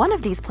 One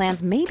of these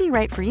plans may be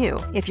right for you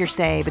if you're,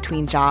 say,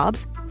 between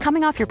jobs,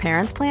 coming off your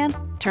parents' plan,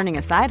 turning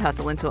a side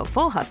hustle into a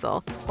full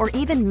hustle, or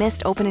even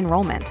missed open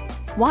enrollment.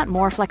 Want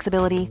more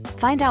flexibility?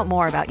 Find out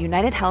more about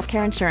United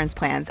Healthcare Insurance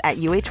Plans at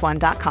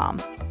uh1.com.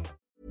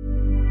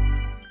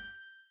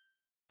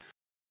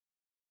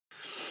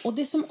 Och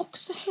det som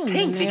också händer...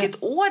 Tänk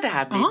vilket år det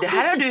här blir. Det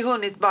här har du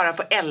hunnit bara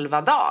på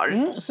 11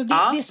 dagar. Så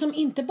det som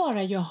inte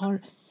bara jag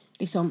har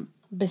liksom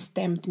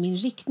bestämt min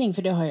riktning,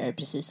 för det har jag ju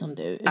precis som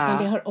du,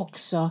 utan det har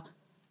också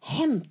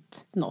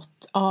hänt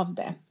något av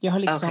det. Jag har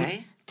liksom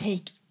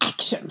take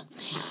action.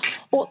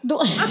 Och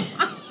då,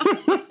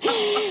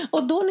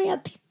 och då när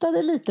jag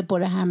tittade lite på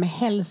det här med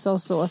hälsa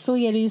och så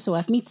är det ju så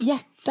att mitt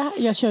hjärta,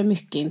 jag kör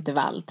mycket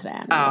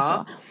intervallträning och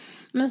så.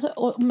 Men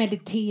och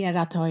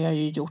mediterat har jag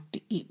ju gjort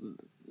i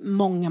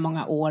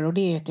många år, och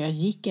det är att jag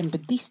gick en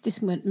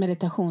buddhistisk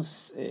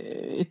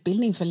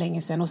meditationsutbildning för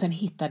länge sedan, och sen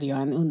hittade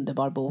jag en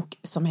underbar bok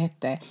som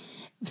hette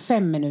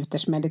 5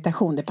 minuters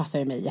meditation. Det passar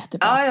ju mig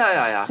jättebra.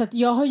 Ja. Så att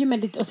jag har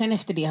ju och sen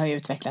efter det har jag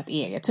utvecklat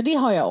eget. Så det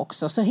har jag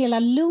också. Så hela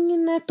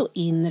lugnet och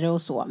inre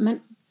och så. Men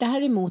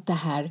däremot det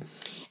här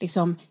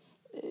liksom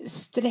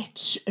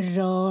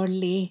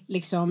stretchrörlig,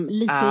 liksom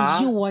lite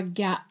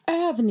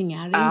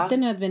yogaövningar, inte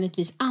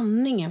nödvändigtvis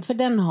andningen, för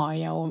den har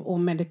jag, och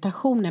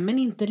meditationen, men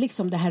inte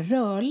liksom det här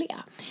rörliga.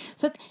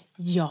 Så att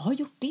jag har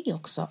gjort det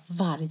också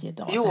varje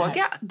dag.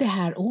 Det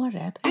här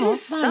året. Är det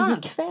sant?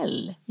 Varje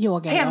kväll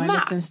yogar jag en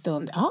liten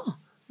stund. Ja,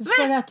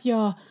 för att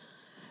jag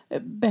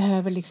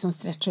behöver liksom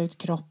stretcha ut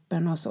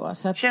kroppen och så.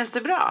 Så att, känns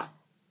det bra?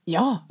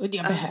 Ja, och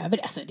jag behöver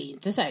det. Alltså, det är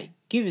inte så här,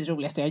 gud,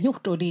 roligaste jag har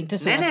gjort. Och det är inte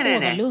så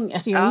nej. lugn.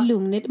 Alltså, jag är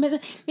lugn. Men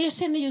jag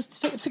känner just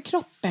för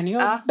kroppen,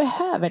 jag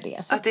behöver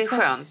det. Så, att det är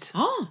skönt.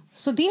 Ja,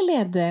 så det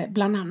ledde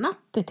bland annat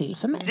det till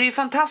för mig. Det är ju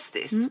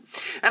fantastiskt.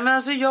 Men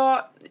alltså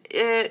jag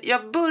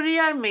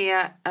börjar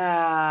med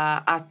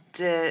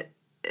att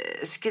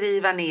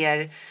skriva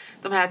ner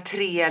de här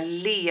 3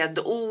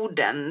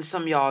 ledorden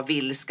som jag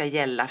vill ska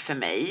gälla för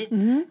mig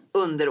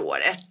under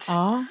året.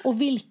 Ja,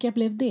 och vilka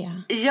blev det?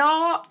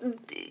 Ja,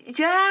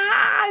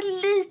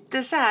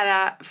 lite så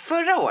här.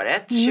 Förra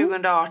året,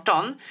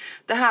 2018,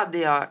 där hade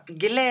jag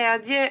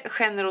glädje,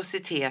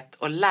 generositet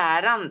och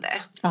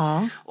lärande.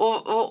 Ja.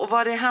 Och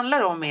vad det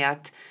handlar om är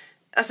att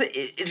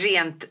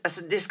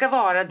det ska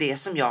vara det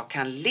som jag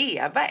kan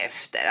leva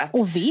efter.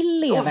 Och vill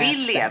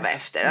leva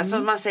efter. Alltså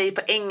man säger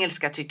på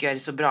engelska, tycker jag det är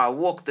så bra,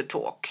 walk the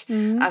talk.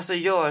 Alltså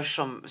gör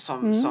som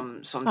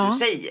du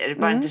säger.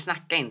 Bara inte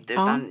snacka inte,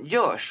 utan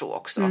gör så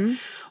också.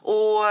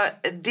 Och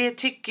det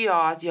tycker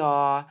jag att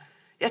jag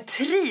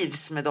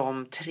trivs med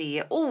de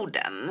 3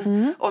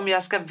 orden. Om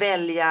jag ska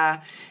välja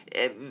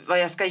vad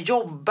jag ska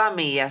jobba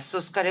med,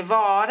 så ska det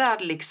vara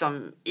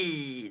liksom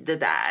i det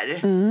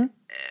där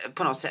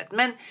på något sätt.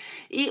 Men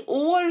i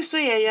år så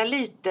är jag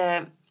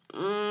lite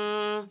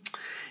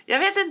jag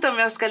vet inte om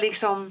jag ska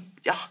liksom,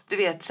 du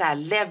vet, så här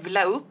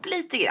levla upp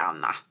lite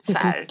granna. Det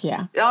tycker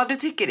jag. Ja, du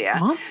tycker det.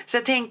 Ja. Så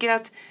jag tänker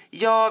att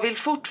jag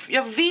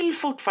vill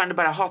fortfarande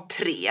bara ha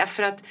 3,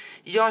 för att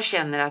jag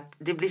känner att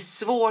det blir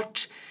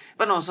svårt.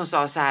 Det var någon som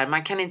sa så här,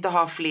 man kan inte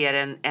ha fler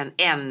än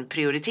en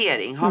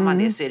prioritering. Har man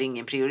det så är det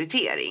ingen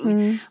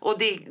prioritering. Och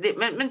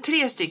men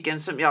 3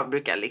 stycken som jag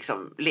brukar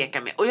liksom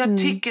leka med. Och jag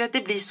tycker att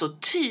det blir så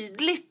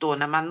tydligt då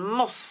när man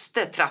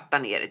måste tratta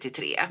ner det till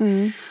 3.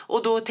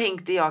 Och då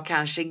tänkte jag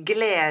kanske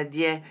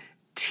glädje,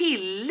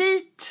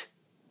 tillit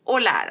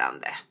och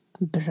lärande.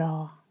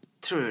 Bra.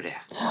 Tror du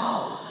det?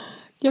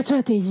 Jag tror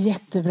att det är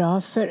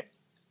jättebra, för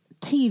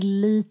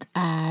tillit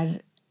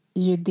är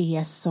ju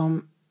det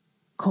som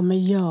kommer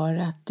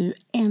göra att du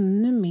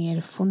ännu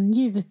mer får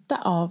njuta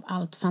av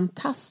allt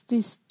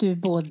fantastiskt du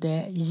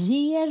både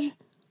ger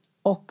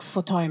och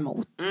får ta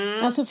emot.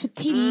 Alltså, för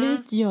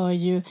tillit gör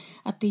ju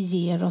att det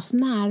ger oss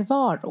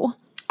närvaro.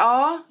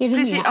 Ja, är du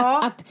precis.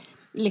 med? Att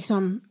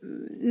liksom,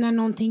 när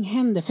någonting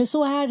händer, för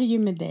så är det ju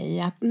med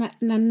dig, att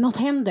när något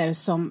händer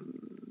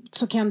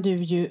så kan du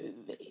ju,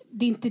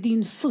 det är inte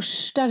din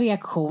första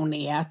reaktion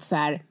är att så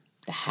här,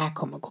 det här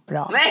kommer gå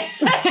bra. Nej.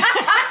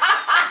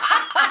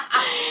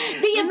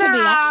 Det är inte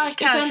det.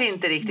 Kanske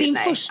inte riktigt. Din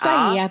första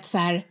är att så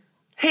här,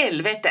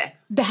 helvete,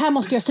 det här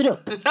måste jag styra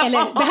upp.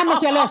 Eller det här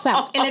måste jag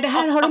lösa. Eller det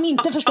här har de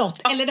inte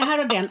förstått. Eller det här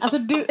och den. Alltså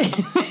du...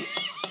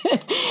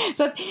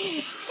 Så att,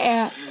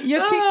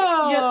 jag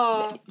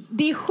tycker...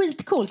 det är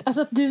skitcoolt.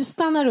 Alltså att du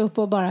stannar upp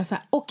och bara så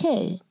här,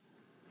 okej.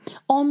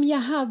 Om jag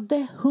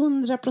hade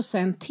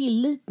 100%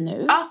 tillit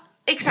nu...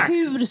 Exakt.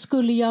 Hur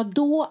skulle jag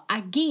då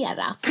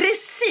agera?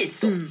 Precis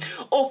så.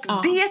 Och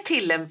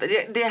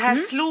det här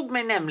slog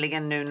mig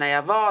nämligen nu när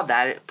jag var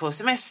där på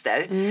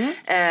semester.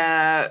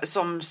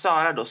 Som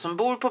Sara då, som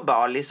bor på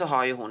Bali, så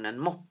har ju hon en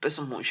moppe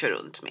som hon kör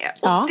runt med.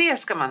 Och det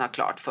ska man ha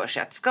klart för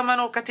sig. Att ska man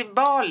åka till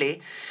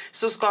Bali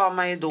så ska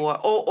man ju då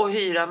och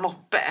hyra en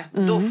moppe.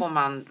 Då får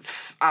man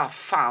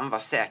fan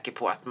vara säker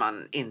på att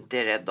man inte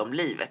är rädd om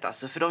livet.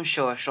 Alltså, för de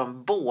kör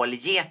som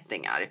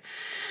bålgetingar.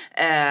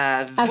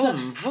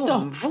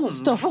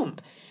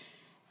 Stopp.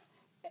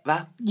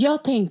 Va?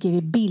 Jag tänker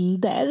i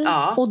bilder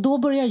och då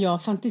börjar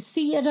jag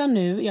fantisera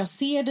nu. Jag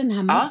ser den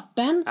här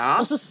mappen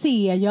och så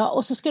ser jag,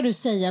 och så ska du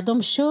säga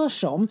de kör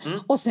som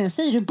och sen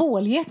säger du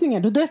bålgetningar.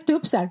 Då dök det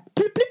upp så här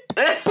plupp, plupp,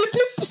 plupp,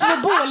 plupp, som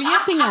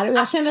bålgetingar, och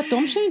jag känner att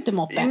de kör inte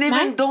moppen. Nej,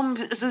 men de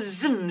så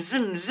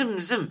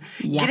zum.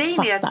 Grejen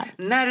är att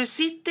när du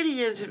sitter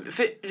i en,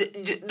 för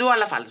då i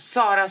alla fall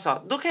Sara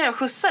sa, då kan jag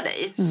skjutsa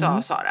dig,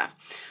 sa Sara.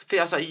 För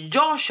jag sa,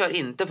 jag kör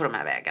inte på de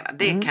här vägarna.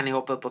 Det kan ni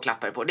hoppa upp och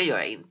klappa på. Det gör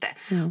jag inte.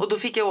 Och då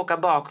fick jag åka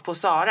bak på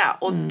Sara.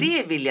 Och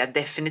det vill jag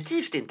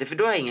definitivt inte. För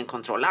då har jag ingen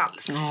kontroll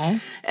alls.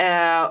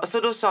 Så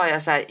då sa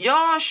jag så här,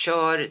 jag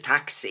kör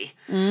taxi.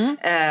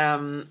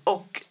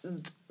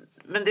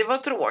 men det var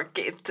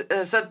tråkigt.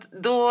 Så att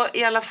då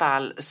i alla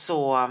fall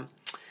så...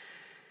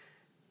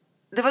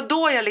 Det var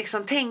då jag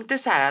liksom tänkte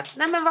så här att,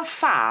 nej men vad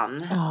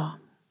fan. Ja,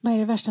 vad är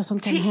det värsta som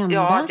kan hända?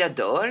 Ja, att jag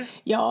dör.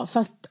 Ja,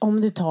 fast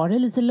om du tar det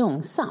lite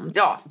långsamt.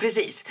 Ja,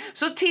 precis.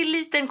 Så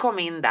tilliten kom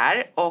in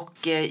där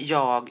och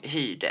jag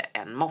hyrde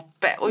en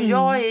moppe. Och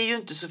jag är ju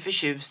inte så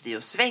förtjust i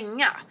att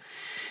svänga.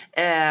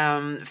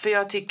 För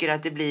jag tycker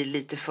att det blir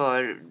lite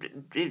för...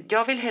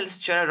 Jag vill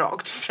helst köra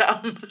rakt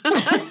fram.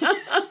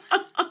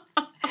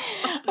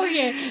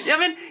 Okay. Ja,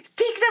 men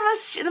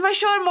när man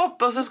kör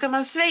moppe och så ska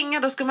man svänga,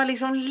 då ska man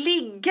liksom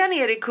ligga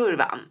ner i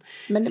kurvan.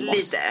 Men det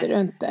måste du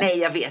inte. Nej,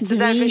 jag vet. Så du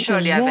därför är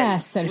körde jag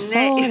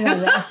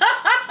racerförare.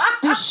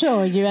 Du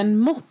kör ju en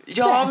moppe.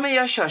 Ja, men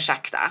jag kör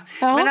sakta.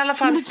 Ja, men i alla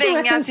fall men svänga.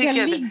 Att den ska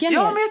ligga ner.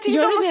 Ja, men jag tycker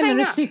gör om att du det svänga. när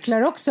du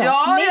cyklar också?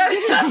 Ja,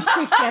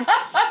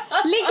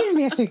 Ligger du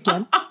ner i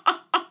cykeln?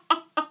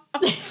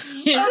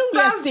 Det är det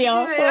roligaste jag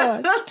har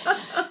hört.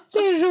 Det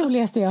är det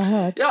roligaste jag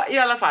har hört. Ja, i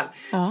alla fall.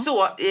 Ja.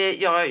 Så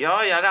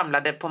jag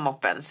ramlade på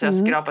moppen. Så jag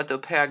skrapat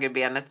upp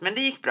högerbenet. Men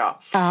det gick bra.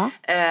 Ja.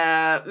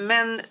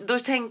 Men då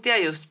tänkte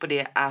jag just på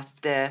det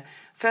att...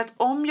 För att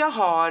om jag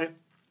har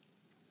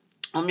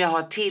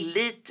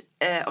tillit,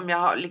 om jag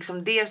har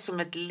liksom det som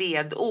ett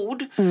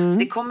ledord,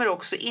 det kommer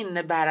också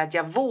innebära att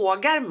jag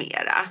vågar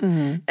mera.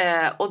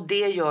 Och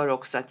det gör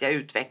också att jag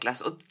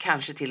utvecklas och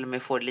kanske till och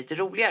med får det lite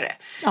roligare.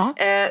 Ja.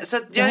 Så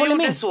att jag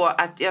gjorde så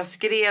att jag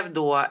skrev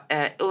då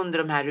under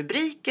de här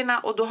rubrikerna,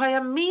 och då har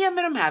jag med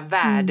mig de här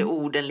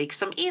värdeorden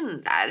liksom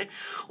in där.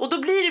 Och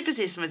då blir det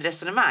precis som ett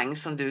resonemang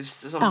som du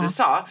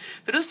sa.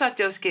 För då satt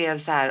jag och skrev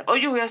så här,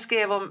 jag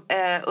skrev om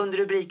under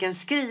rubriken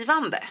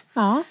skrivande.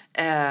 Ja.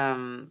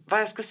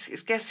 Vad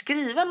ska jag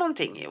skriva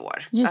någonting i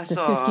år? Just det,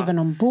 ska jag skriva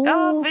någon bok?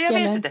 Ja, jag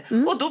vet inte.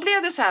 Och då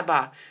blev det så här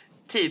bara,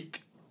 typ,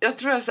 jag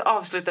tror jag ska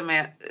avsluta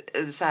med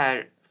så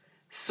här,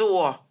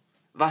 så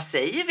vad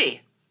säger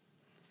vi?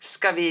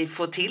 Ska vi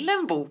få till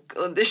en bok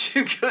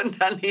under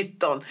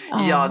 2019?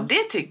 Ja,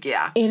 det tycker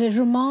jag. Är det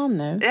roman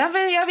nu?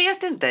 Jag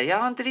vet inte. Jag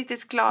har inte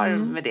riktigt klar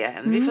med det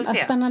än. Vi får se.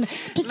 Spännande.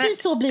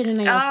 Precis så blir det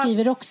när jag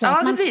skriver också.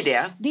 Ja, det blir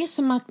det. Det är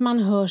som att man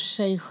hör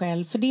sig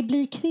själv. För det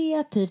blir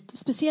kreativt.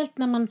 Speciellt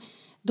när man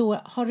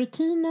då har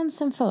rutinen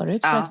sen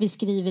förut. För att vi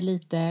skriver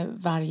lite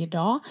varje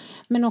dag.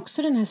 Men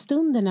också den här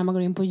stunden när man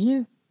går in på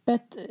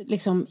djupet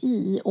liksom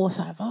och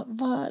så här,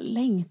 vad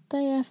längtar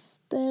jag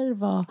efter?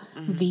 Vad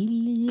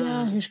vill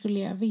jag? Hur skulle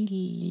jag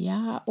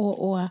vilja?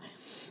 Och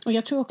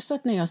jag tror också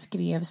att när jag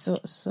skrev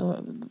så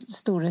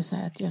stod det så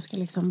här att jag ska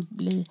liksom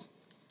bli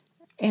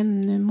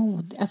ännu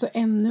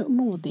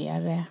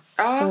modigare.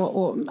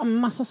 Och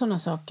massa sådana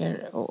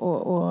saker.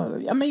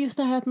 Ja, men just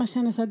det här att man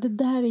känner så här, det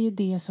där är ju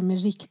det som är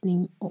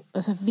riktning och,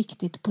 alltså,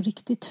 viktigt på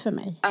riktigt för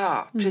mig.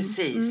 Ja,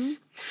 precis.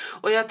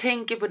 Och jag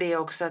tänker på det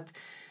också att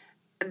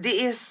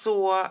det är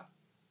så...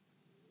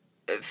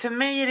 För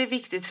mig är det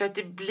viktigt för att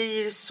det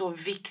blir så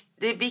viktigt.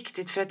 Det är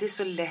viktigt för att det är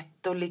så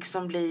lätt att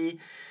liksom bli...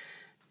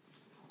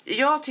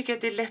 Jag tycker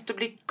att det är lätt att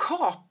bli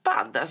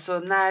kapad. Alltså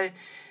när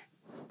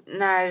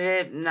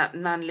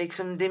man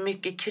liksom, det är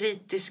mycket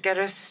kritiska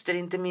röster,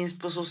 inte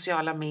minst på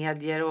sociala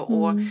medier.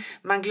 Och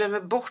man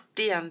glömmer bort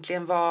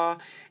egentligen vad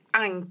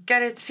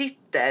ankaret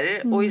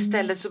sitter. Och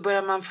istället så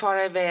börjar man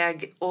fara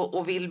iväg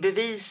och vill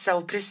bevisa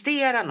och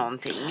prestera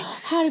någonting.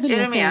 Här vill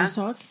jag säga en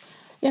sak.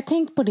 Jag har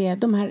tänkt på det,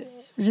 de här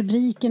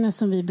rubrikerna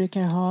som vi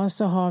brukar ha,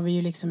 så har vi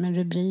ju liksom en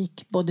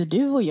rubrik, både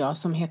du och jag,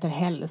 som heter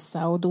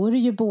hälsa, och då är det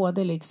ju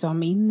både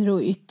liksom inre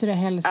och yttre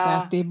hälsa,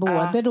 att det är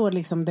både då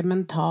liksom det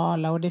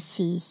mentala och det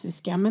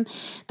fysiska, men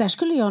där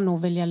skulle jag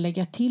nog vilja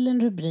lägga till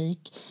en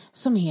rubrik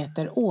som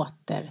heter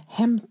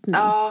återhämtning.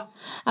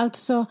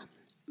 Alltså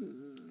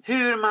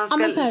hur man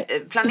ska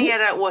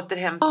planera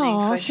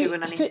återhämtning för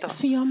 2019.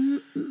 För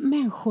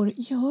människor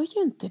gör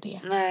ju inte det.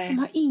 Nej. De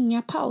har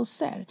inga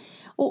pauser.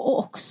 Och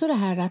också det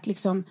här att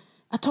liksom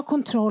att ta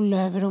kontroll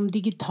över de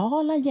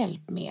digitala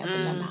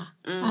hjälpmedlen.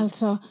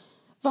 Alltså,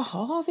 vad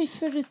har vi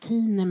för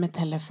rutiner med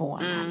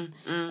telefonen?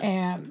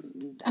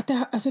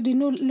 Det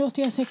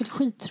låter jag säkert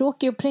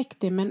skittråkig och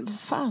präktig, men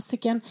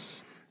fasiken,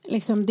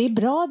 liksom, det är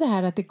bra det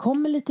här att det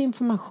kommer lite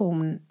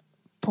information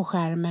på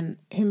skärmen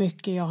hur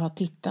mycket jag har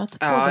tittat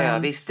på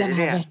den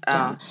här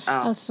veckan.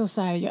 Alltså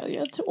så här,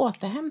 jag tror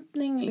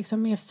återhämtning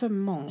liksom är för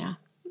många.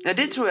 Ja,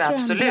 det tror jag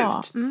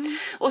absolut.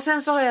 Och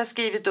sen så har jag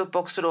skrivit upp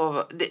också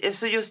då,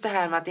 så just det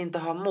här med att inte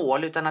ha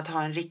mål utan att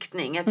ha en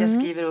riktning. Att jag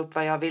skriver upp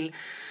vad jag vill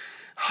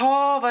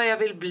ha, vad jag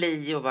vill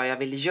bli och vad jag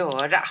vill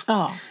göra.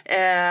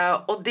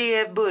 Och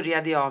det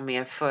började jag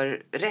med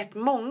för rätt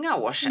många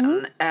år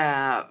sedan.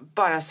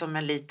 Bara som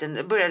en liten...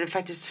 började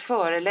faktiskt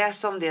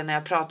föreläsa om det när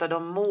jag pratade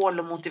om mål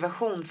och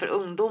motivation för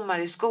ungdomar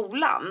i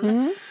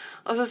skolan.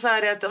 Och så sa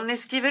jag att om ni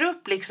skriver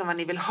upp liksom vad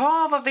ni vill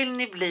ha, vad vill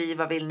ni bli,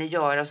 vad vill ni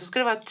göra, så ska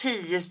det vara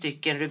 10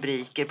 stycken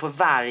rubriker på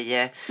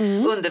varje,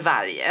 under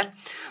varje.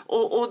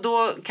 Och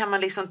då kan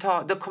man liksom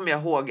då kommer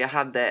jag ihåg jag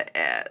hade,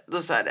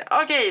 då sa jag det,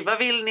 okej, vad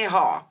vill ni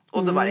ha?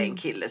 Och då var det en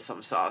kille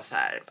som sa så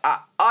här,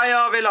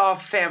 jag vill ha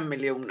 5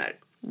 miljoner.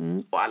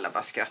 Och alla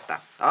bara skrattade.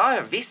 Ja,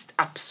 visst,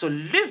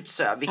 absolut,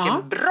 så jag.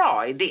 Vilken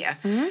bra idé.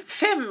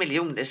 5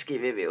 miljoner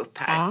skriver vi upp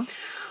här. Ja.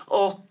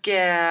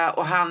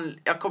 Och han,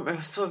 jag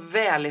kommer så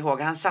väl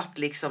ihåg, han satt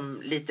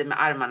liksom lite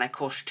med armarna i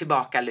kors,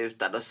 tillbaka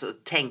lutad och så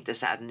tänkte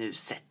så här, nu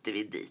sätter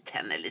vi dit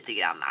henne lite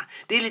granna.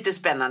 Det är lite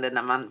spännande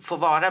när man får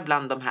vara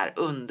bland de här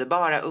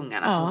underbara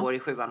ungarna som går i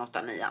 7an,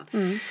 8an,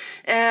 9an.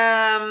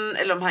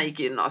 Eller om han gick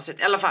i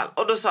gymnasiet i alla fall.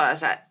 Och då sa jag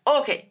så här,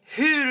 okej,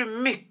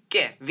 hur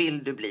mycket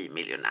vill du bli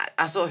miljonär?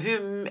 Alltså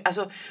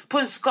på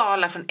en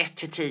skala från 1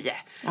 till 10.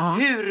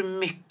 Hur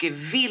mycket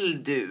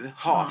vill du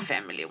ha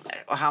 5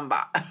 miljoner? Och han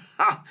bara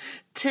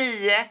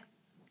 10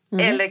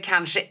 eller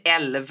kanske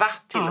 11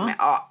 till och med.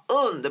 Ja,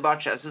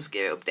 underbart, så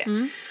skrev jag upp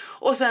det.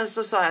 Och sen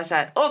så sa jag så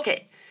här,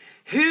 okej,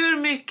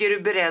 hur mycket är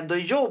du beredd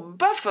att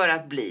jobba för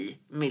att bli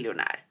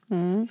miljonär?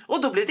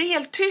 Och då blev det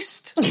helt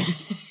tyst.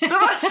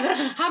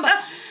 Han bara,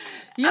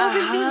 jag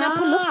vill vinna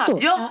på Lotto.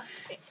 Ja.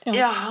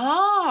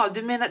 Jaha,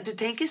 du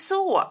tänker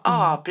så.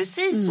 Ja,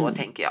 precis så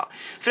tänker jag.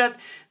 För att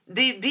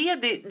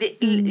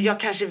jag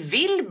kanske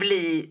vill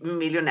bli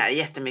miljonär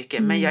jättemycket,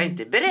 men jag är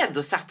inte beredd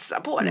att satsa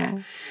på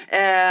det.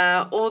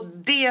 Och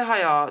det har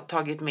jag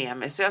tagit med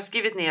mig. Så jag har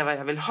skrivit ner vad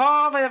jag vill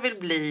ha, vad jag vill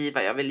bli,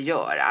 vad jag vill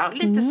göra.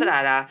 Lite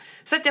sådär,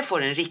 så att jag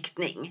får en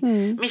riktning.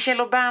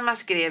 Michelle Obama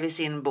skrev i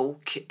sin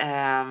bok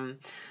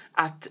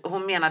att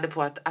hon menade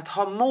på att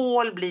ha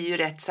mål blir ju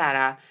rätt så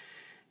här.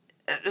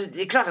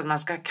 Det är klart att man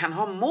kan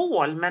ha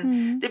mål,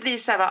 men det blir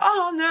så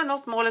här, nu har jag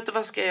nått målet och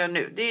vad ska jag göra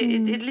nu? Det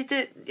är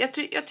lite,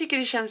 jag tycker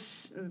det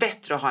känns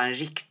bättre att ha en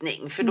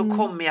riktning, för då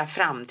kommer jag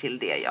fram till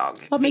det jag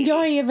vill. Men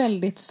jag är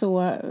väldigt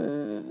så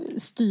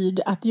styrd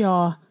att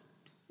jag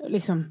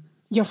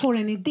får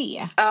en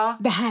idé.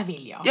 Det här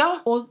vill jag.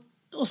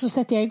 Och så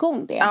sätter jag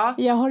igång det.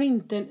 Jag har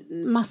inte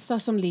massa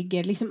som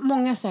ligger, liksom,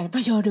 många säger,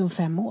 vad gör du om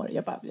 5 år?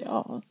 Jag bara,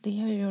 det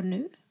jag gör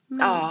nu.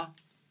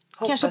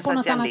 Kanske på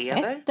något annat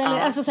sätt. Eller,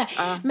 alltså, så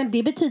här. Men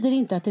det betyder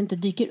inte att det inte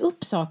dyker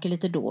upp saker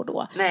lite då och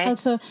då. Nej.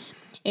 Alltså,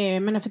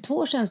 men för 2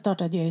 år sedan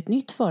startade jag ett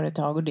nytt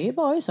företag. Och det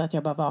var ju så att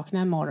jag bara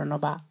vaknade en morgon och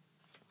bara,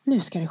 nu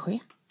ska det ske.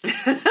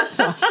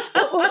 Så.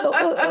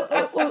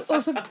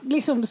 Och så,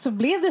 liksom, så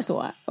blev det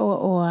så.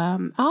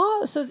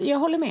 Så jag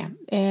håller med.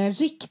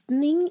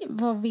 Riktning,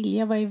 vad vill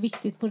jag? Vad är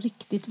viktigt på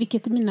riktigt?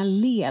 Vilket är mina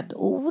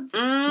ledord?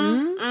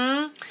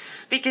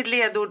 Vilket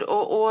ledord?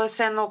 Och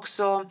sen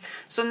också,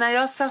 så när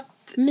jag satt.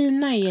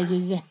 Mina är ju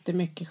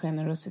jättemycket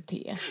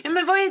generositet. Ja,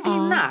 men vad är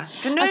dina?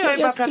 För nu har jag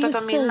ju bara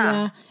pratat om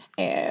mina.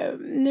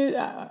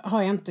 Nu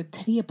har jag inte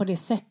 3 på det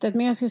sättet,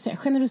 men jag skulle säga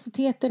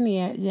generositeten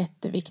är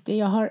jätteviktig.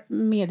 Jag har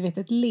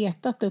medvetet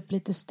letat upp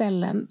lite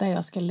ställen där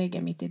jag ska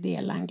lägga mitt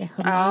ideella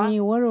engagemang i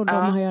år, och de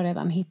har jag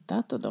redan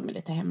hittat, och de är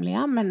lite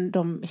hemliga, men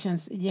de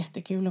känns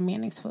jättekul och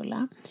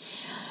meningsfulla.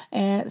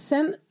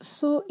 Sen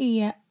så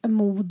är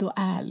mod och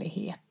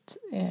ärlighet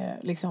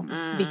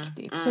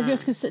viktigt. Så jag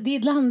skulle säga, det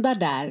landar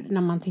där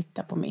när man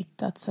tittar på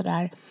mitt, att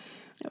sådär.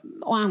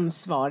 Och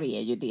ansvar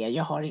är ju det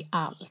jag har i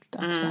allt.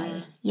 Att så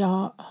här,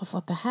 jag har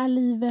fått det här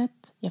livet,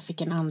 jag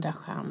fick en andra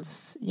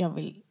chans, jag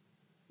vill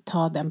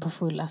ta den på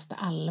fullaste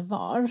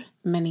allvar,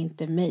 men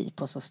inte mig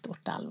på så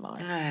stort allvar.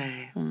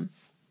 Nej.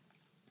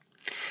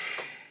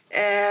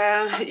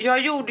 Jag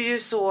gjorde ju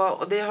så,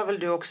 och det har väl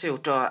du också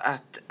gjort då,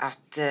 att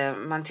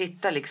man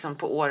tittar liksom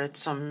på året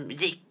som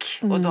gick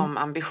och de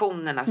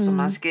ambitionerna som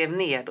man skrev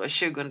ner då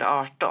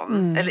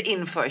 2018 eller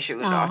inför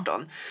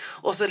 2018,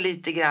 och så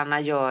lite granna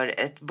gör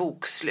ett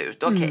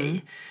bokslut.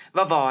 Okej,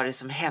 vad var det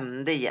som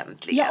hände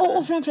egentligen? Ja,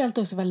 och framförallt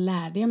också, vad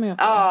lärde jag mig av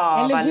det?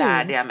 Vad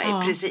lärde jag mig?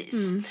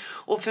 Precis.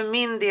 Och för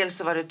min del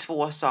så var det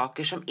 2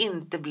 saker som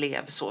inte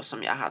blev så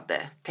som jag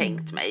hade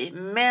tänkt mig,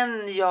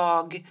 men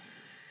jag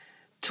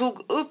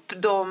tog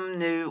upp dem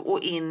nu och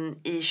in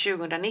i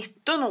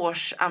 2019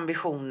 års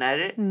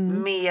ambitioner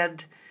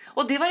med,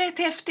 och det var rätt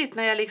häftigt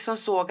när jag liksom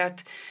såg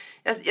att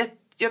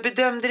jag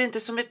bedömde det inte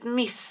som ett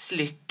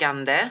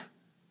misslyckande.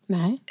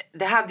 Nej.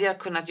 Det hade jag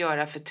kunnat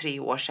göra för 3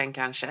 år sedan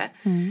kanske.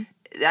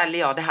 Eller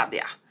ja, det hade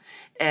jag.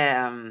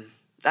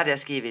 Då hade jag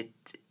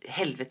skrivit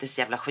helvetes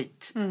jävla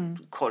skit,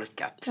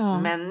 korkat.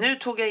 Men nu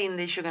tog jag in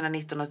det i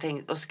 2019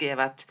 och skrev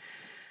att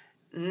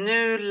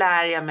nu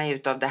lär jag mig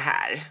utav det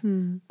här.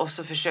 Och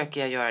så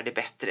försöker jag göra det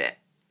bättre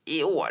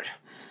i år.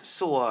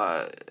 Så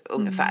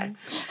ungefär.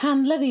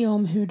 Handlar det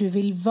om hur du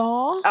vill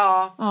vara?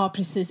 Ja,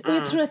 precis. Och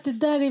jag tror att det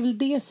där är väl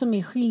det som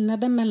är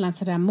skillnaden mellan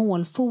sådär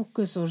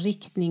målfokus och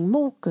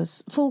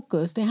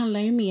riktningfokus. Det handlar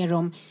ju mer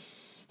om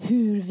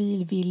hur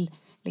vi vill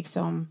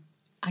liksom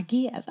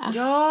agera.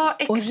 Ja,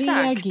 exakt. Och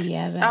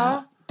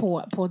reagera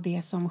på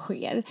det som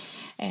sker.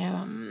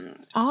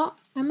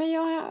 Men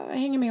jag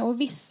hänger med.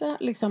 Och vissa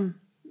liksom,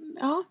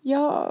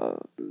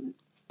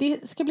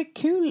 det ska bli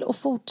kul att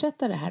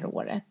fortsätta det här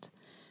året.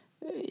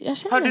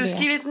 Har du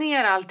skrivit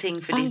ner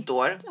allting för ditt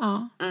år?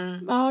 Ja.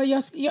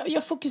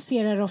 Jag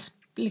fokuserar ofta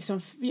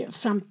liksom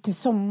fram till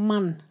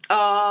sommaren.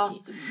 Ja,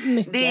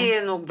 mycket. Det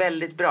är nog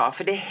väldigt bra,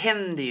 för det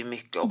händer ju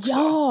mycket också.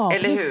 Ja,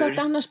 eller plus hur? Att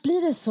annars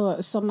blir det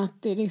så som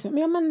att det liksom,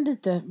 ja men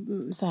lite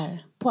så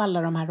här på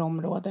alla de här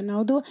områdena.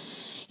 Och då,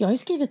 jag har ju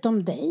skrivit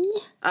om dig,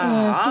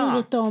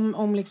 skrivit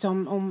om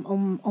liksom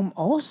om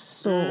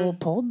oss och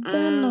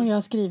podden, och jag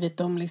har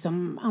skrivit om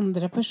liksom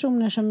andra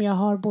personer som jag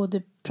har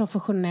både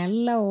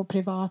professionella och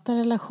privata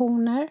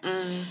relationer.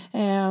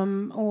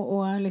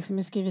 Och liksom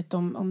jag har skrivit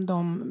om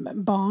de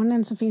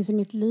barnen som finns i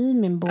mitt liv,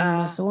 min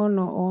bonusson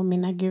och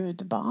mina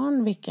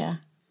gudbarn, vilka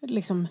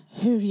liksom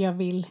hur jag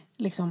vill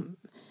liksom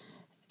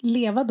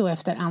leva då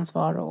efter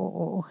ansvar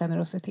och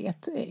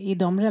generositet i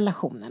de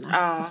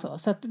relationerna.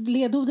 Så att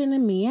ledorden är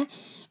med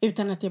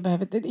utan att jag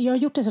behöver. Jag har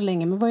gjort det så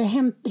länge, men vad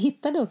jag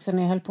hittade också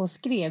när jag höll på och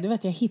skrev, det var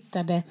att jag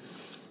hittade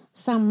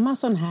samma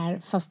sån här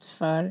fast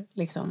för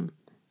liksom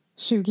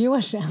 20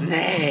 år sedan.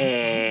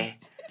 Nej.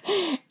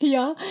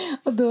 Ja,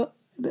 och då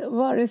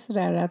var det så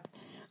där att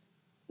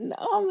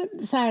ja,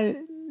 men så här,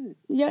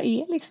 jag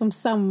är liksom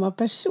samma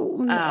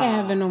person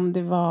även om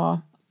det var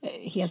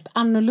helt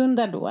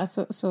annorlunda då.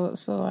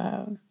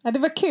 Ja, det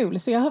var kul.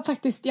 Så jag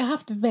har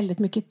haft väldigt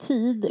mycket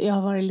tid. Jag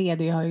har varit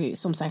ledig. Jag har ju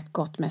som sagt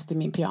gått mest i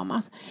min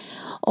pyjamas.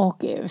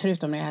 Och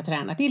förutom när jag har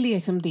tränat. Det är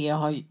liksom det jag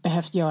har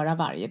behövt göra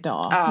varje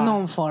dag.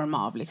 Någon form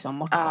av liksom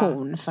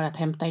motion för att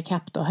hämta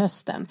ikapp då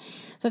hösten.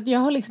 Så att jag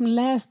har liksom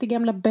läst i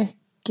gamla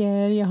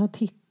böcker. Jag har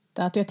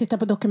tittar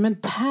på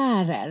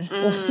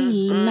dokumentärer och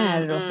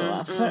filmer och så.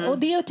 Och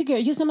det tycker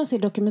jag, just när man ser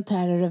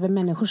dokumentärer över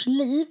människors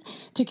liv,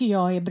 tycker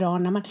jag är bra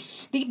när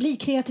det blir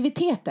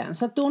kreativiteten.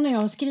 Så att då när jag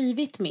har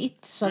skrivit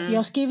mitt, så att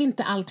jag skrev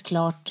inte allt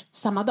klart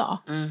samma dag.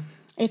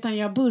 Utan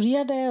jag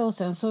började och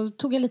sen så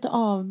tog jag lite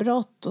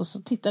avbrott och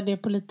så tittade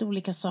jag på lite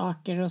olika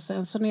saker. Och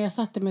sen så när jag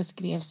satte mig och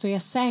skrev så är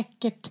jag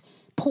säkert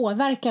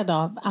påverkad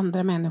av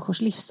andra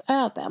människors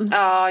livsöden.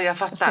 Ja, jag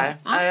fattar.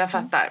 Jag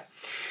fattar.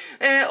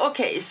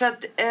 Okej, så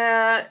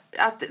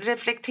att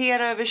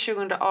reflektera över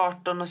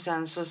 2018 och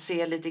sen så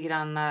se lite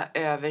grann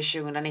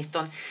över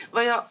 2019.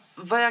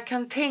 Vad jag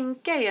kan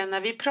tänka är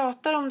när vi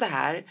pratar om det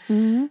här,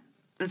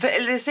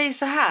 eller säg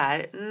så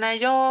här,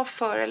 när jag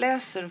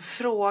föreläser och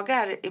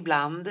frågar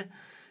ibland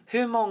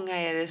hur många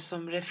är det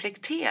som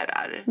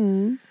reflekterar,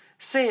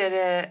 så är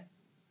det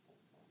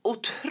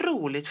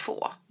otroligt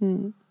få.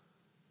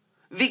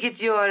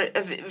 Vilket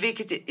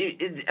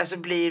alltså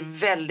blir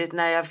väldigt,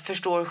 när jag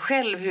förstår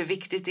själv hur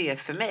viktigt det är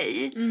för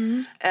mig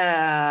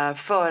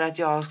för att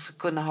jag ska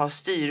kunna ha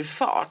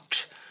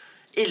styrfart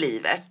i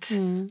livet,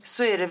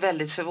 så är det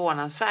väldigt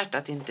förvånansvärt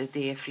att inte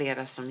det är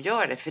flera som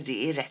gör det, för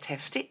det är rätt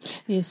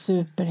häftigt. Det är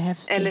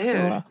superhäftigt. Eller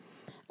hur?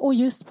 Och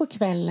just på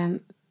kvällen,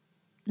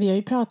 vi har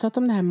ju pratat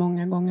om det här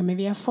många gånger, men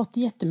vi har fått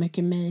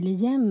jättemycket mejl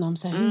igen om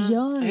så här, hur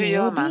gör ni? Hur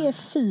gör man? Och det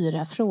är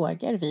 4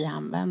 frågor vi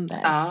använder.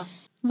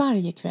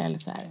 Varje kväll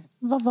så här,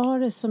 vad var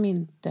det som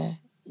inte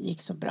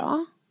gick så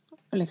bra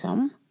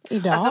liksom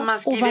idag? Alltså man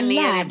skriver, och vad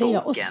ner lärde i boken.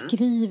 Jag och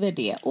skriver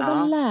det. Och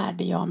vad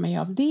lärde jag mig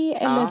av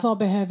det? Eller vad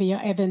behöver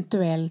jag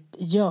eventuellt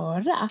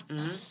göra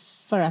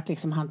för att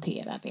liksom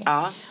hantera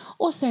det?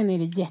 Och sen är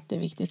det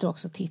jätteviktigt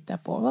också att titta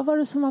på vad var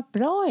det som var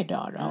bra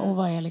idag då? Och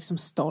vad är jag liksom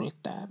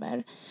stolt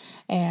över?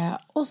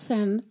 Och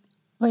sen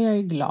vad jag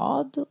är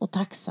glad och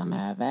tacksam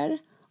över.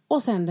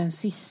 Och sen den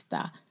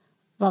sista,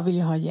 vad vill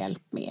jag ha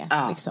hjälp med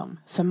liksom,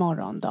 för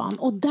morgondagen?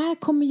 Och där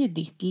kommer ju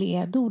ditt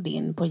ledord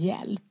in på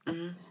hjälp.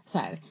 Så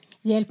här,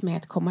 hjälp med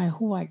att komma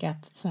ihåg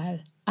att så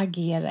här,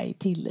 agera i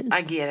tillit.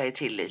 Agera i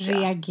tillit,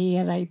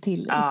 reagera i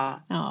tillit.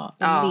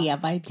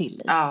 Leva i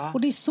tillit.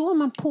 Och det är så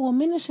man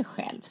påminner sig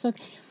själv. Så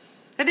att,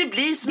 det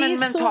blir som en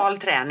mental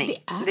träning.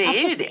 Det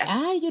är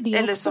ju det.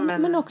 Eller också, som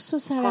en men också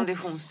så här,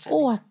 konditionsträning.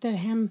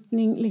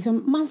 Återhämtning.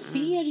 Liksom, man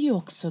ser ju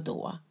också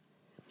då.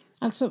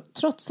 Alltså,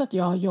 trots att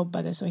jag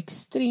jobbade så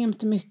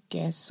extremt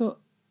mycket så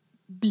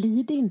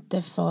blir det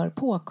inte för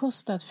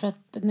påkostat. För att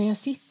när jag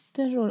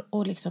sitter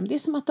och liksom, det är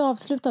som att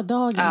avsluta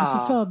dagen och så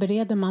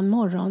förbereder man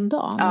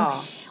morgondagen.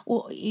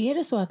 Och är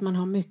det så att man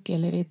har mycket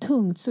eller det är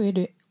tungt, så är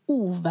det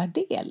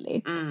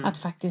ovärderligt att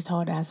faktiskt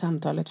ha det här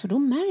samtalet. För då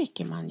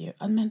märker man ju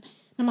att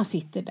när man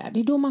sitter där, det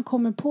är då man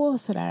kommer på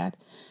sådär att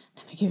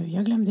nej men gud,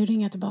 jag glömde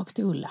ringa tillbaka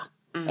till Ulla.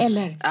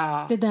 Eller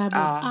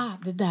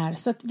det där.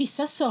 Så att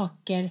vissa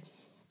saker,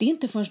 det är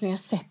inte först när jag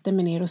sätter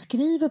mig ner och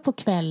skriver på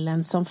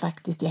kvällen som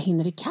faktiskt jag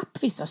hinner ikapp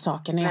vissa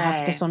saker när jag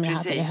haft det som jag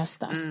hade i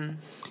höstas.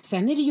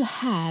 Sen är det ju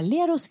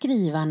härligare att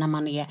skriva när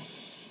man är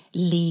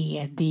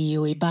ledig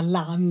och i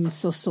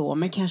balans och så.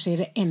 Men kanske är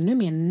det ännu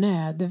mer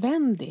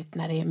nödvändigt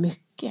när det är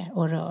mycket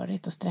och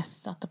rörigt och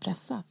stressat och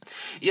pressat.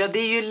 Ja, det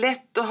är ju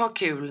lätt att ha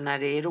kul när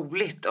det är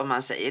roligt, om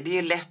man säger. Det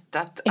är ju lätt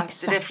att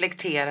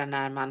reflektera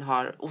när man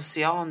har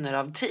oceaner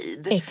av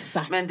tid.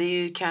 Exakt. Men det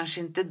är ju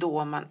kanske inte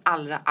då man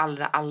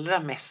allra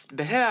mest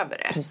behöver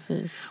det.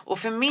 Precis. Och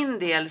för min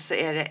del så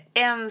är det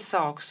en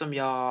sak som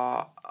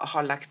jag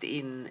har lagt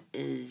in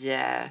i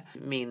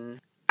min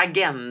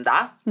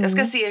agenda. Jag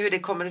ska se hur det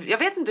kommer, jag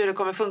vet inte hur det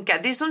kommer funka.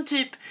 Det är som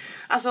typ,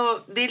 alltså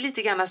det är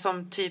lite grann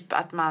som typ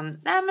att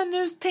man, nej men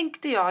nu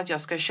tänkte jag att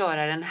jag ska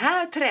köra den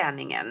här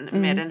träningen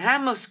med den här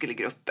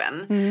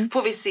muskelgruppen.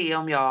 Får vi se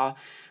om jag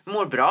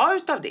mår bra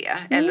utav det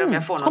eller om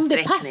jag får någon om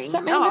det sträckning.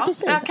 Passar, men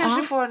precis. Jag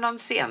kanske får någon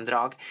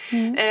sendrag.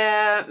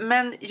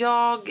 Men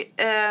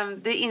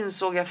det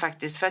insåg jag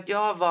faktiskt för att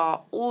jag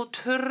var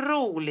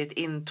otroligt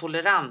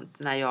intolerant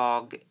när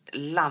jag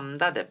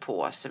landade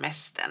på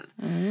semestern.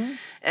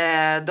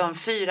 De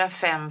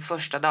 4-5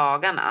 första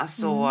dagarna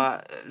så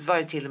var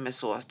det till och med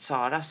så att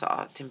Sara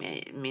sa till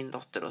mig, min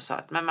dotter, och sa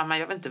att men mamma,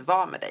 jag vill inte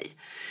vara med dig.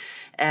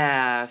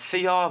 För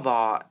jag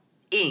var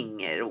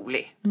ingen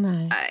rolig.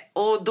 Nej.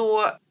 Och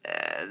då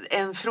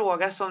en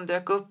fråga som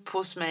dök upp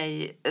hos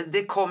mig,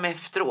 det kom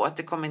efteråt,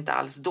 det kom inte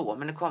alls då,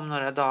 men det kom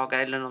några dagar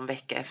eller någon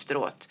vecka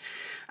efteråt,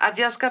 att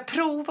jag ska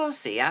prova och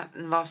se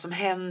vad som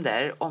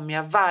händer om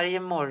jag varje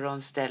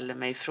morgon ställer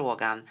mig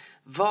frågan,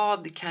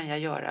 vad kan jag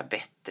göra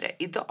bättre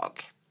idag?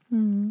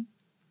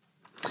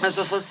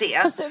 Alltså får se.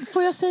 Fast,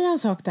 får jag säga en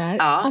sak där?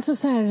 Ja. Alltså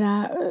så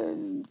här,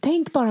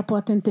 tänk bara på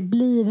att det inte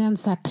blir en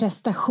så här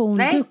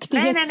prestation,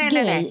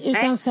 duktighetsgrej,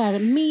 utan så här,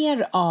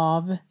 mer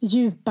av,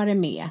 djupare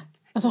med.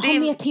 Alltså ha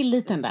mer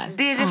tilliten där.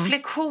 Det är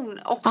reflektion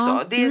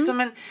också. Det är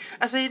som en,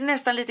 alltså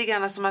nästan lite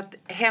grann som att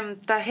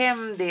hämta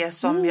hem det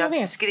som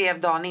jag skrev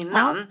dagen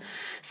innan.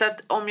 Så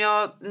att om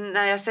jag,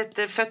 när jag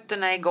sätter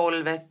fötterna i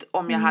golvet,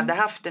 om jag hade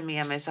haft det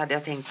med mig, så hade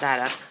jag tänkt så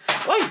här att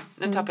oj,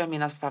 nu tappar jag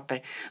mina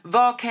papper.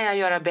 Vad kan jag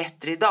göra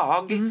bättre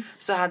idag?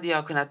 Så hade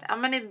jag kunnat, ja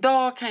men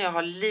idag kan jag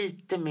ha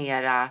lite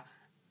mera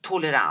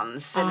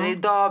tolerans. Eller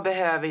idag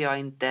behöver jag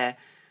inte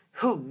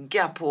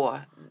hugga på.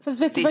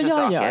 Fast vet du vad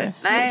jag gör?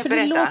 För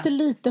det låter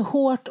lite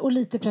hårt och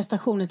lite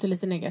prestationen och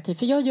lite negativt.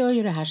 För jag gör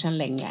ju det här sedan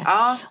länge.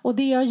 Och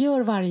det jag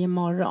gör varje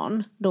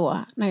morgon då,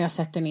 när jag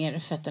sätter ner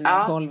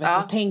fötterna i golvet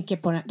och tänker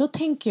på det, då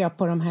tänker jag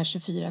på de här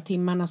 24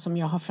 timmarna som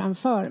jag har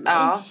framför mig.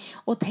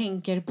 Och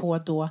tänker på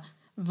då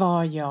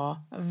vad jag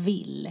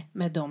vill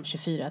med de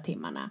 24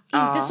 timmarna.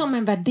 Inte som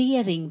en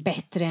värdering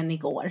bättre än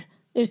igår.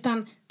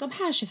 Utan de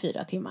här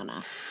 24 timmarna.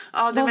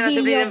 Ja, du menar att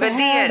det blir en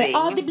värdering?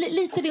 Ja, det blir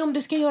lite det om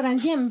du ska göra en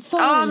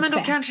jämförelse. Ja, men då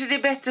kanske det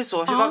är bättre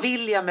så. Vad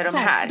vill jag med de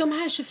här? De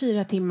här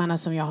 24 timmarna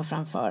som jag har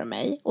framför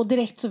mig. Och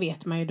direkt så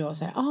vet man ju då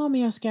så här,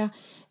 men jag ska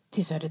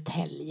till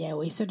Södertälje.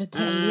 Och i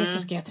Södertälje så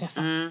ska jag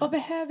träffa. Vad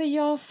behöver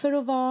jag för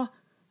att vara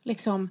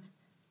liksom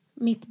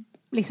mitt,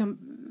 liksom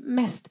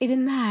mest, är det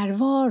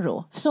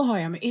närvaro? Så har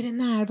jag, är det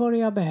närvaro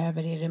jag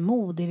behöver? Är det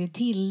mod? Är det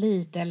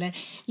tillit? Eller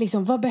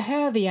liksom, vad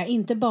behöver jag?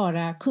 Inte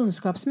bara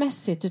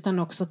kunskapsmässigt utan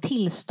också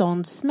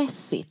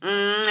tillståndsmässigt.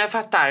 Jag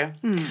fattar.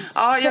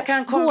 Ja, jag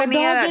kan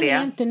kombinera det. Gårdagen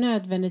är inte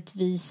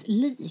nödvändigtvis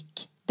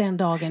lik den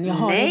dagen jag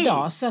har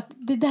idag. Så att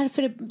det är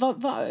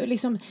därför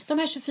liksom, de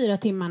här 24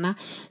 timmarna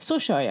så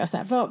kör jag så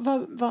här,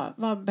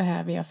 vad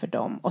behöver jag för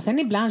dem? Och sen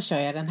ibland kör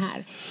jag den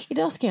här.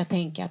 Idag ska jag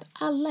tänka att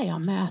alla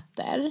jag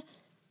möter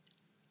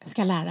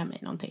ska lära mig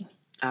någonting.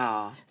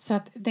 Så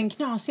att den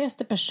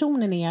knasigaste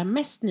personen är jag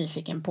mest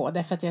nyfiken på,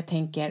 därför att jag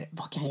tänker,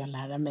 vad kan jag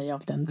lära mig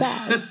av den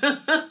där?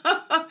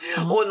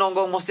 Och någon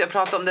gång måste jag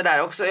prata om det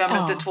där också. Jag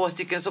mötte 2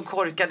 stycken så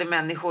korkade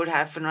människor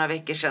här för några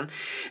veckor sedan.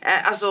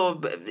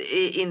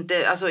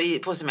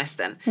 På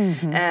semestern.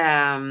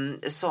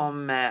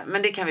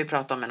 Men det kan vi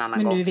prata om en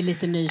annan gång. Men nu är vi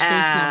lite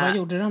nyfikna. Vad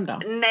gjorde de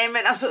då? Nej,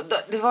 men alltså,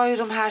 det var ju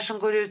de här som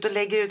går ut och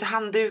lägger ut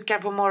handdukar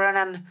på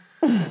morgonen.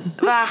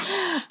 Va?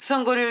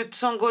 Som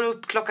går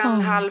upp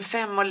klockan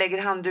 4:30 och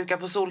lägger handdukar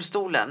på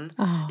solstolen.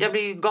 Jag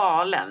blir ju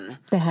galen.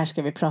 Det här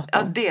ska vi prata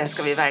om. Ja, det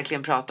ska vi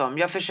verkligen prata om.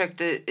 Jag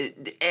försökte,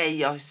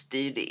 jag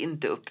styrde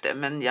inte upp det,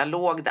 men jag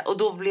låg där. Och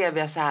då blev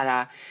jag så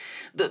här,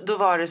 då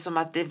var det som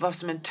att det var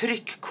som en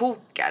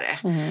tryckkokare.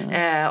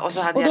 Och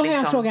så hade och då jag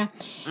liksom, har jag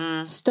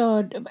en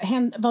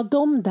fråga. Var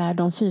de där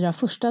de 4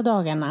 första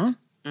dagarna?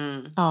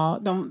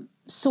 Ja,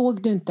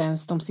 såg du inte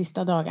ens de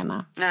sista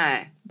dagarna?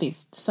 Nej.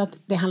 Visst, så att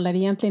det handlar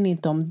egentligen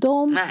inte om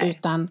dem,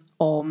 utan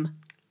om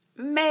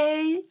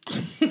mig.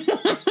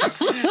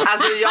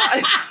 Alltså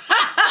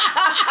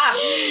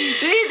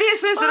det är det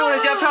som är så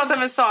roligt. Jag pratade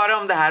med Sara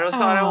om det här, och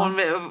Sara,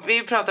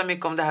 vi pratar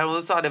mycket om det här, och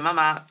hon sa det,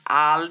 mamma,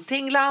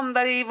 allting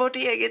landar i vårt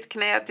eget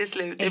knä till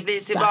slut. Det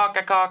blir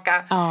tillbaka kaka.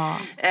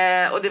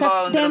 Och det så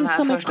var under de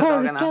här första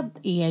dagarna. Den som är korkad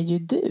är ju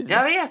du.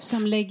 Jag vet.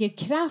 Som lägger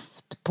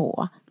kraft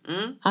på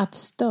att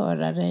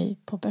störa dig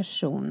på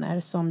personer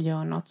som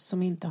gör något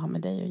som inte har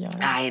med dig att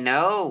göra. I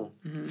know.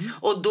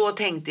 Och då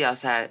tänkte jag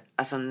så här,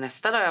 alltså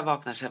nästa dag jag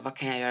vaknar så här, vad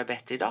kan jag göra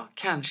bättre idag?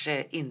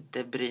 Kanske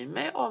inte bry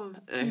mig om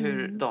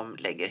hur de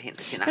lägger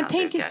sina handdukar. Men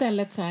tänk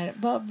istället så här,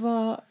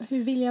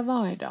 hur vill jag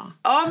vara idag?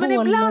 Ja, men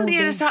ibland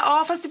är det så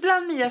här, fast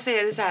ibland Mia, så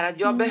är det så här att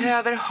jag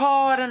behöver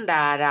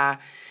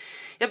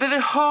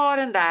ha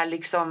den där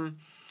liksom,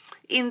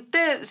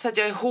 inte så att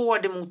jag är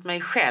hård emot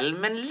mig själv,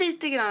 men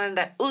lite grann den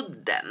där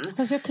udden.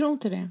 Fast jag tror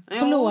inte det.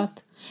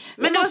 Förlåt.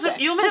 Men det var så,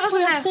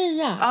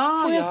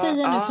 får jag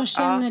säga nu som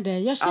känner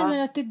dig. Jag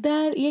känner att det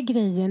där är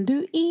grejen. Du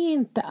är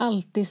inte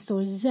alltid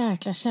så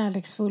jäkla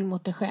kärleksfull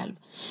mot dig själv.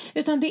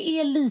 Utan det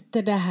är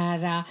lite det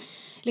här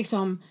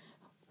liksom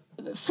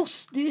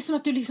det är som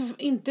att du liksom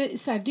inte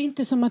så här, det är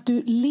inte som att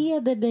du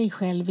leder dig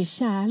själv i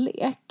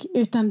kärlek,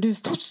 utan du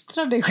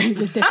fostrar dig själv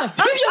lite så här,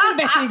 hur gör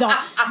vi bättre idag?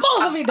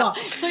 Vad har vi idag?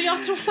 Så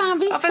jag tror fan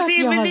visst att det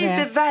är jag väl har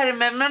lite rätt.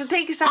 värme, men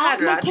tänk så här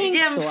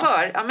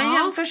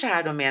jämför så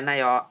här då med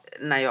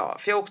när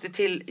jag för jag åkte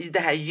till det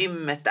här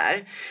gymmet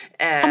där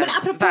men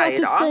apropå att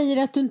du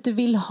säger att du inte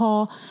vill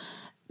ha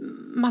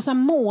massa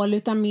mål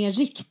utan mer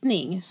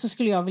riktning, så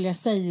skulle jag vilja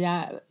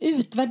säga,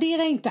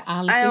 utvärdera inte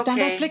allt utan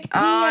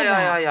reflektera.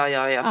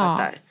 Jag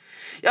fattar.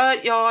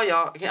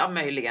 Ja,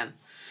 möjligen.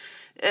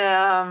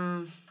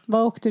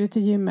 Vad åkte du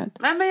till gymmet?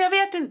 Nej, men jag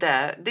vet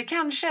inte. Det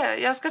kanske.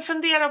 Jag ska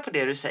fundera på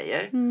det du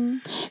säger.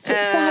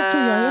 För så här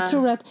tror jag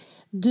tror att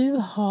du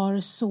har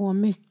så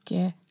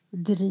mycket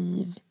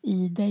driv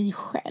i dig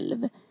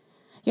själv.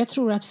 Jag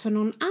tror att för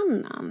någon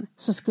annan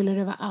så skulle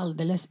det vara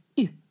alldeles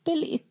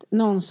ypperligt.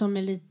 Någon som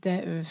är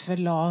lite för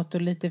lat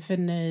och lite för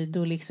nöjd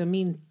och liksom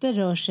inte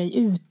rör sig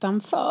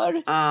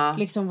utanför.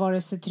 Liksom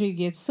vare sig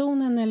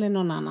trygghetszonen eller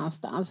någon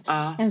annanstans.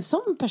 En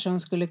sån person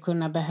skulle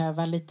kunna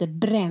behöva lite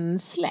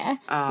bränsle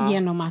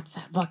genom att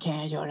säga, vad kan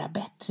jag göra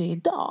bättre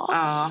idag?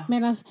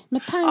 Medan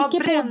med tanke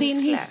på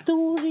din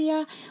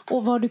historia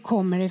och var du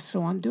kommer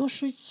ifrån, du har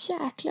så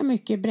jäkla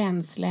mycket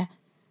bränsle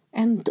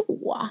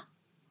ändå.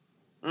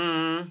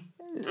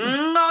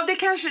 Ja, det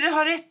kanske du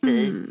har rätt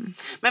i.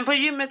 Men på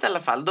gymmet i alla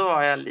fall, då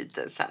var jag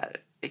lite så här,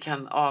 vi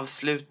kan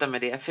avsluta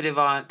med det. För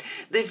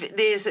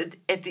det är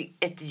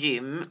ett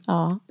gym.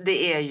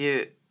 Det är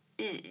ju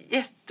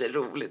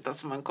jätteroligt.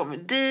 Alltså man kommer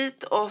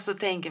dit och så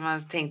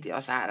tänkte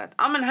jag så här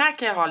att men här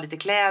kan jag ha lite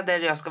kläder.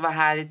 Jag ska vara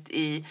här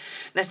i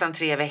nästan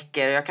 3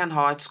 veckor. Jag kan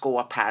ha ett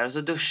skåp här och så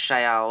duschar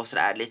jag och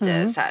sådär.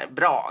 Lite så här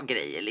bra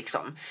grejer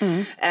liksom.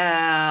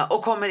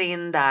 Och kommer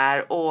in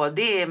där och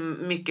det är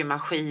mycket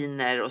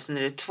maskiner och sen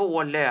är det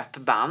 2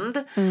 löpband.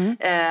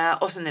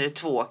 Och sen är det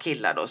 2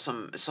 killar då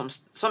som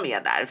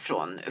är där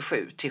från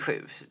 7 till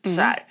 7.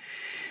 Så här.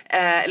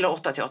 Eller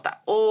 8 till 8.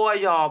 Och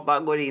jag bara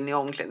går in i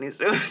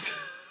omklädningsrummet.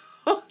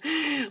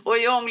 Och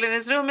i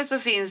omklädningsrummet så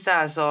finns det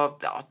alltså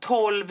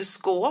 12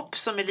 skåp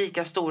som är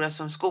lika stora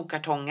som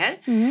skokartonger.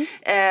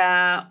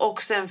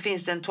 Och sen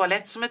finns det en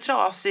toalett som är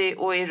trasig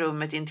och i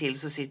rummet intill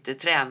så sitter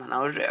tränarna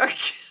och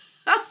röker.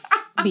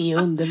 Det är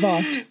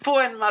underbart. På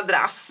en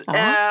madrass.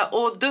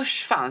 Och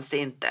dusch fanns det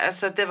inte.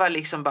 Så att det var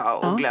liksom bara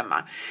att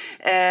glömma.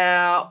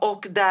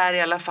 Och där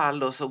i alla fall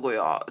då så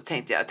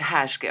tänkte jag att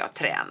här ska jag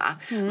träna.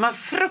 Man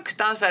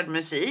fruktansvärd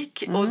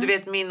musik. Och du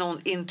vet min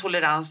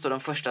intolerans då de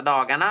första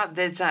dagarna.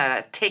 Det är så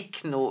här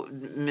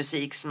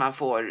technomusik som man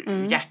får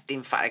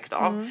hjärtinfarkt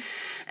av.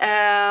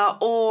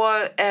 Och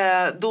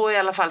då i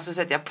alla fall så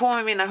sätter jag på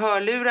mig mina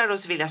hörlurar och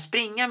så vill jag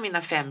springa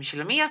mina 5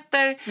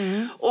 kilometer.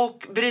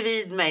 Och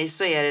bredvid mig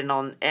så är det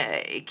någon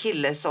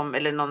kille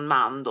eller någon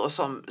man då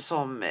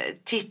som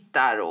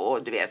tittar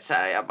och du vet så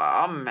här, jag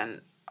bara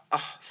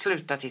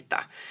sluta titta.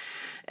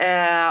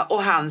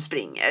 Och han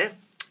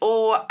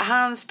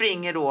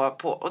springer då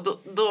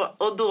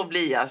och då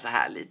blir jag så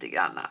här lite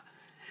granna.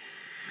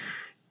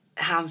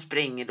 Han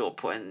springer då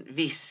på en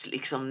viss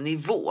liksom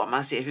nivå.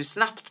 Man ser hur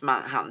snabbt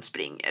han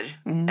springer.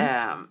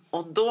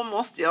 Och då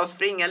måste jag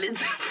springa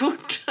lite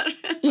fortare.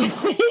 Jag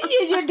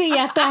säger ju det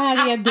att det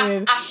här är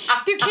du.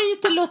 Du kan ju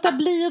inte låta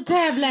bli att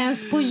tävla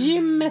ens på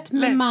gymmet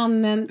med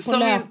mannen på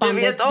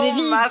löpbandet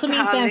bredvid som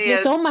inte ens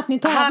vet om att ni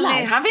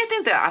tävlar. Han vet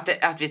inte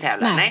att vi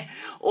tävlar, nej.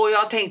 Och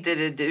jag tänkte,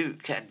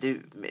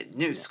 du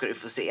nu ska du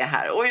få se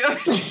här. Och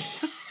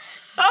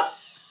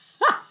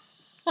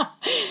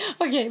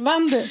Okej,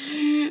 vann du?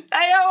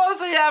 Nej, jag var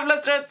så jävla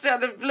trött så jag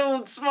hade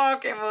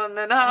blodsmak i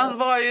munnen. Han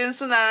var ju en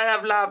sån här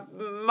jävla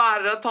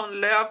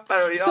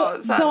maratonlöpare. Och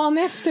jag, så dagen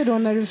efter då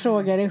när du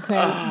frågar dig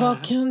själv,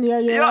 vad kunde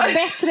jag göra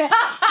bättre?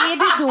 Är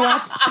det då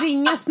att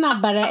springa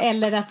snabbare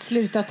eller att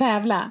sluta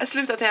tävla?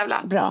 Sluta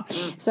tävla. Bra.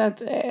 Så att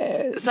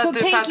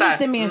tänk fattar.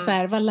 Lite mer så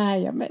här, vad lär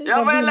jag mig?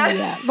 Ja,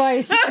 vad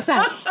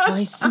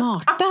är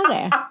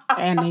smartare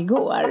än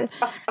igår?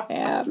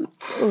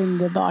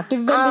 Underbart. Det är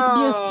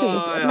väldigt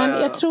bjussigt. Men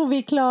jag tror vi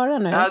är klara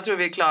nu. Jag tror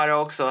vi är klara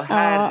också.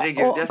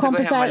 Herregud, jag ska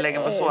gå hem och lägga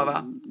mig och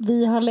sova.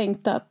 Vi har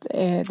längtat. Nu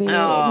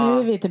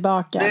är vi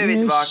tillbaka.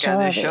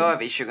 Nu kör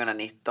vi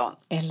 2019.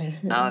 Eller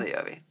hur? Ja, det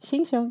gör vi.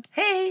 Tjing tjong.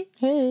 Hej!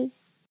 Hej!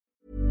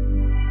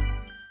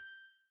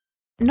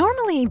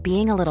 Normally,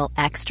 being a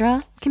little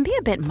extra can be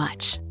a bit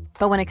much.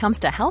 But when it comes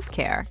to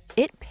healthcare,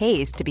 it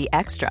pays to be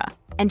extra.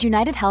 And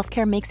United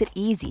Healthcare makes it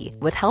easy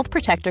with Health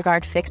Protector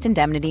Guard fixed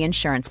indemnity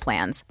insurance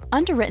plans.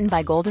 Underwritten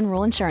by Golden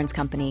Rule Insurance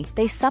Company,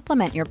 they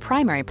supplement your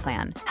primary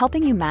plan,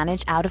 helping you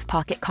manage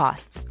out-of-pocket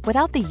costs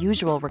without the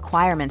usual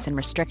requirements and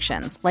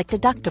restrictions like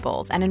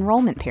deductibles and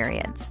enrollment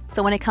periods.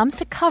 So when it comes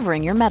to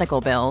covering your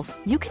medical bills,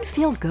 you can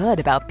feel good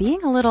about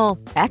being a little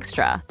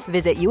extra.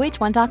 Visit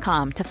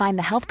uh1.com to find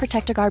the Health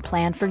Protector Guard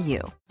plan for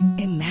you.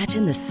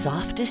 Imagine the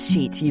softest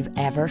sheets you've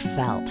ever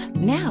felt.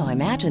 Now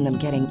imagine them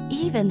getting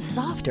even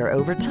softer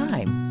over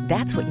time.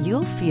 That's what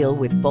you'll feel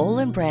with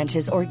Boll &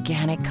 Branch's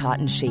organic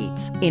cotton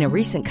sheets. In a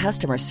recent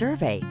customer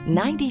survey,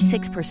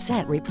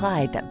 96%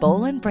 replied that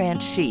Boll &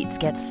 Branch sheets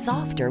get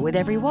softer with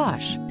every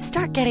wash.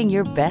 Start getting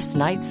your best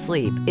night's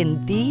sleep in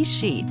these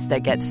sheets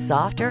that get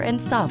softer and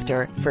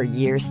softer for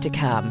years to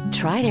come.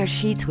 Try their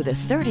sheets with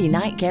a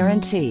 30-night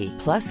guarantee.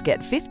 Plus, get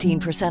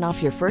 15%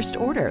 off your first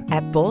order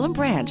at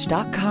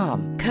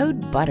bollandbranch.com.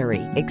 Code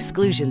BUTTERY.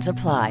 Exclusions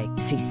apply.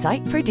 See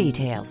site for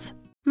details.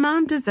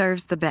 Mom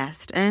deserves the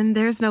best, and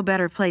there's no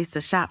better place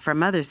to shop for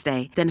Mother's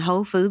Day than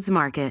Whole Foods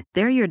Market.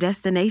 They're your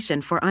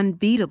destination for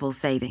unbeatable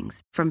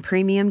savings, from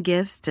premium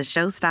gifts to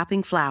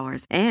show-stopping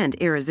flowers and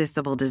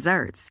irresistible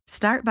desserts.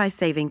 Start by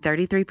saving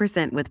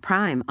 33% with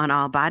Prime on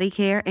all body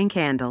care and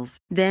candles.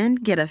 Then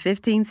get a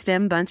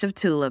 15-stem bunch of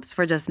tulips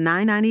for just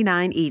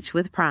 $9.99 each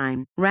with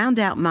Prime. Round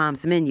out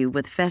Mom's menu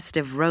with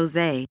festive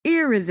rosé,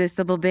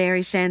 irresistible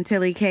berry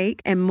chantilly cake,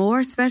 and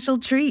more special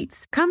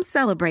treats. Come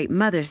celebrate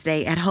Mother's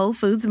Day at Whole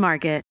Foods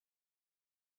Market.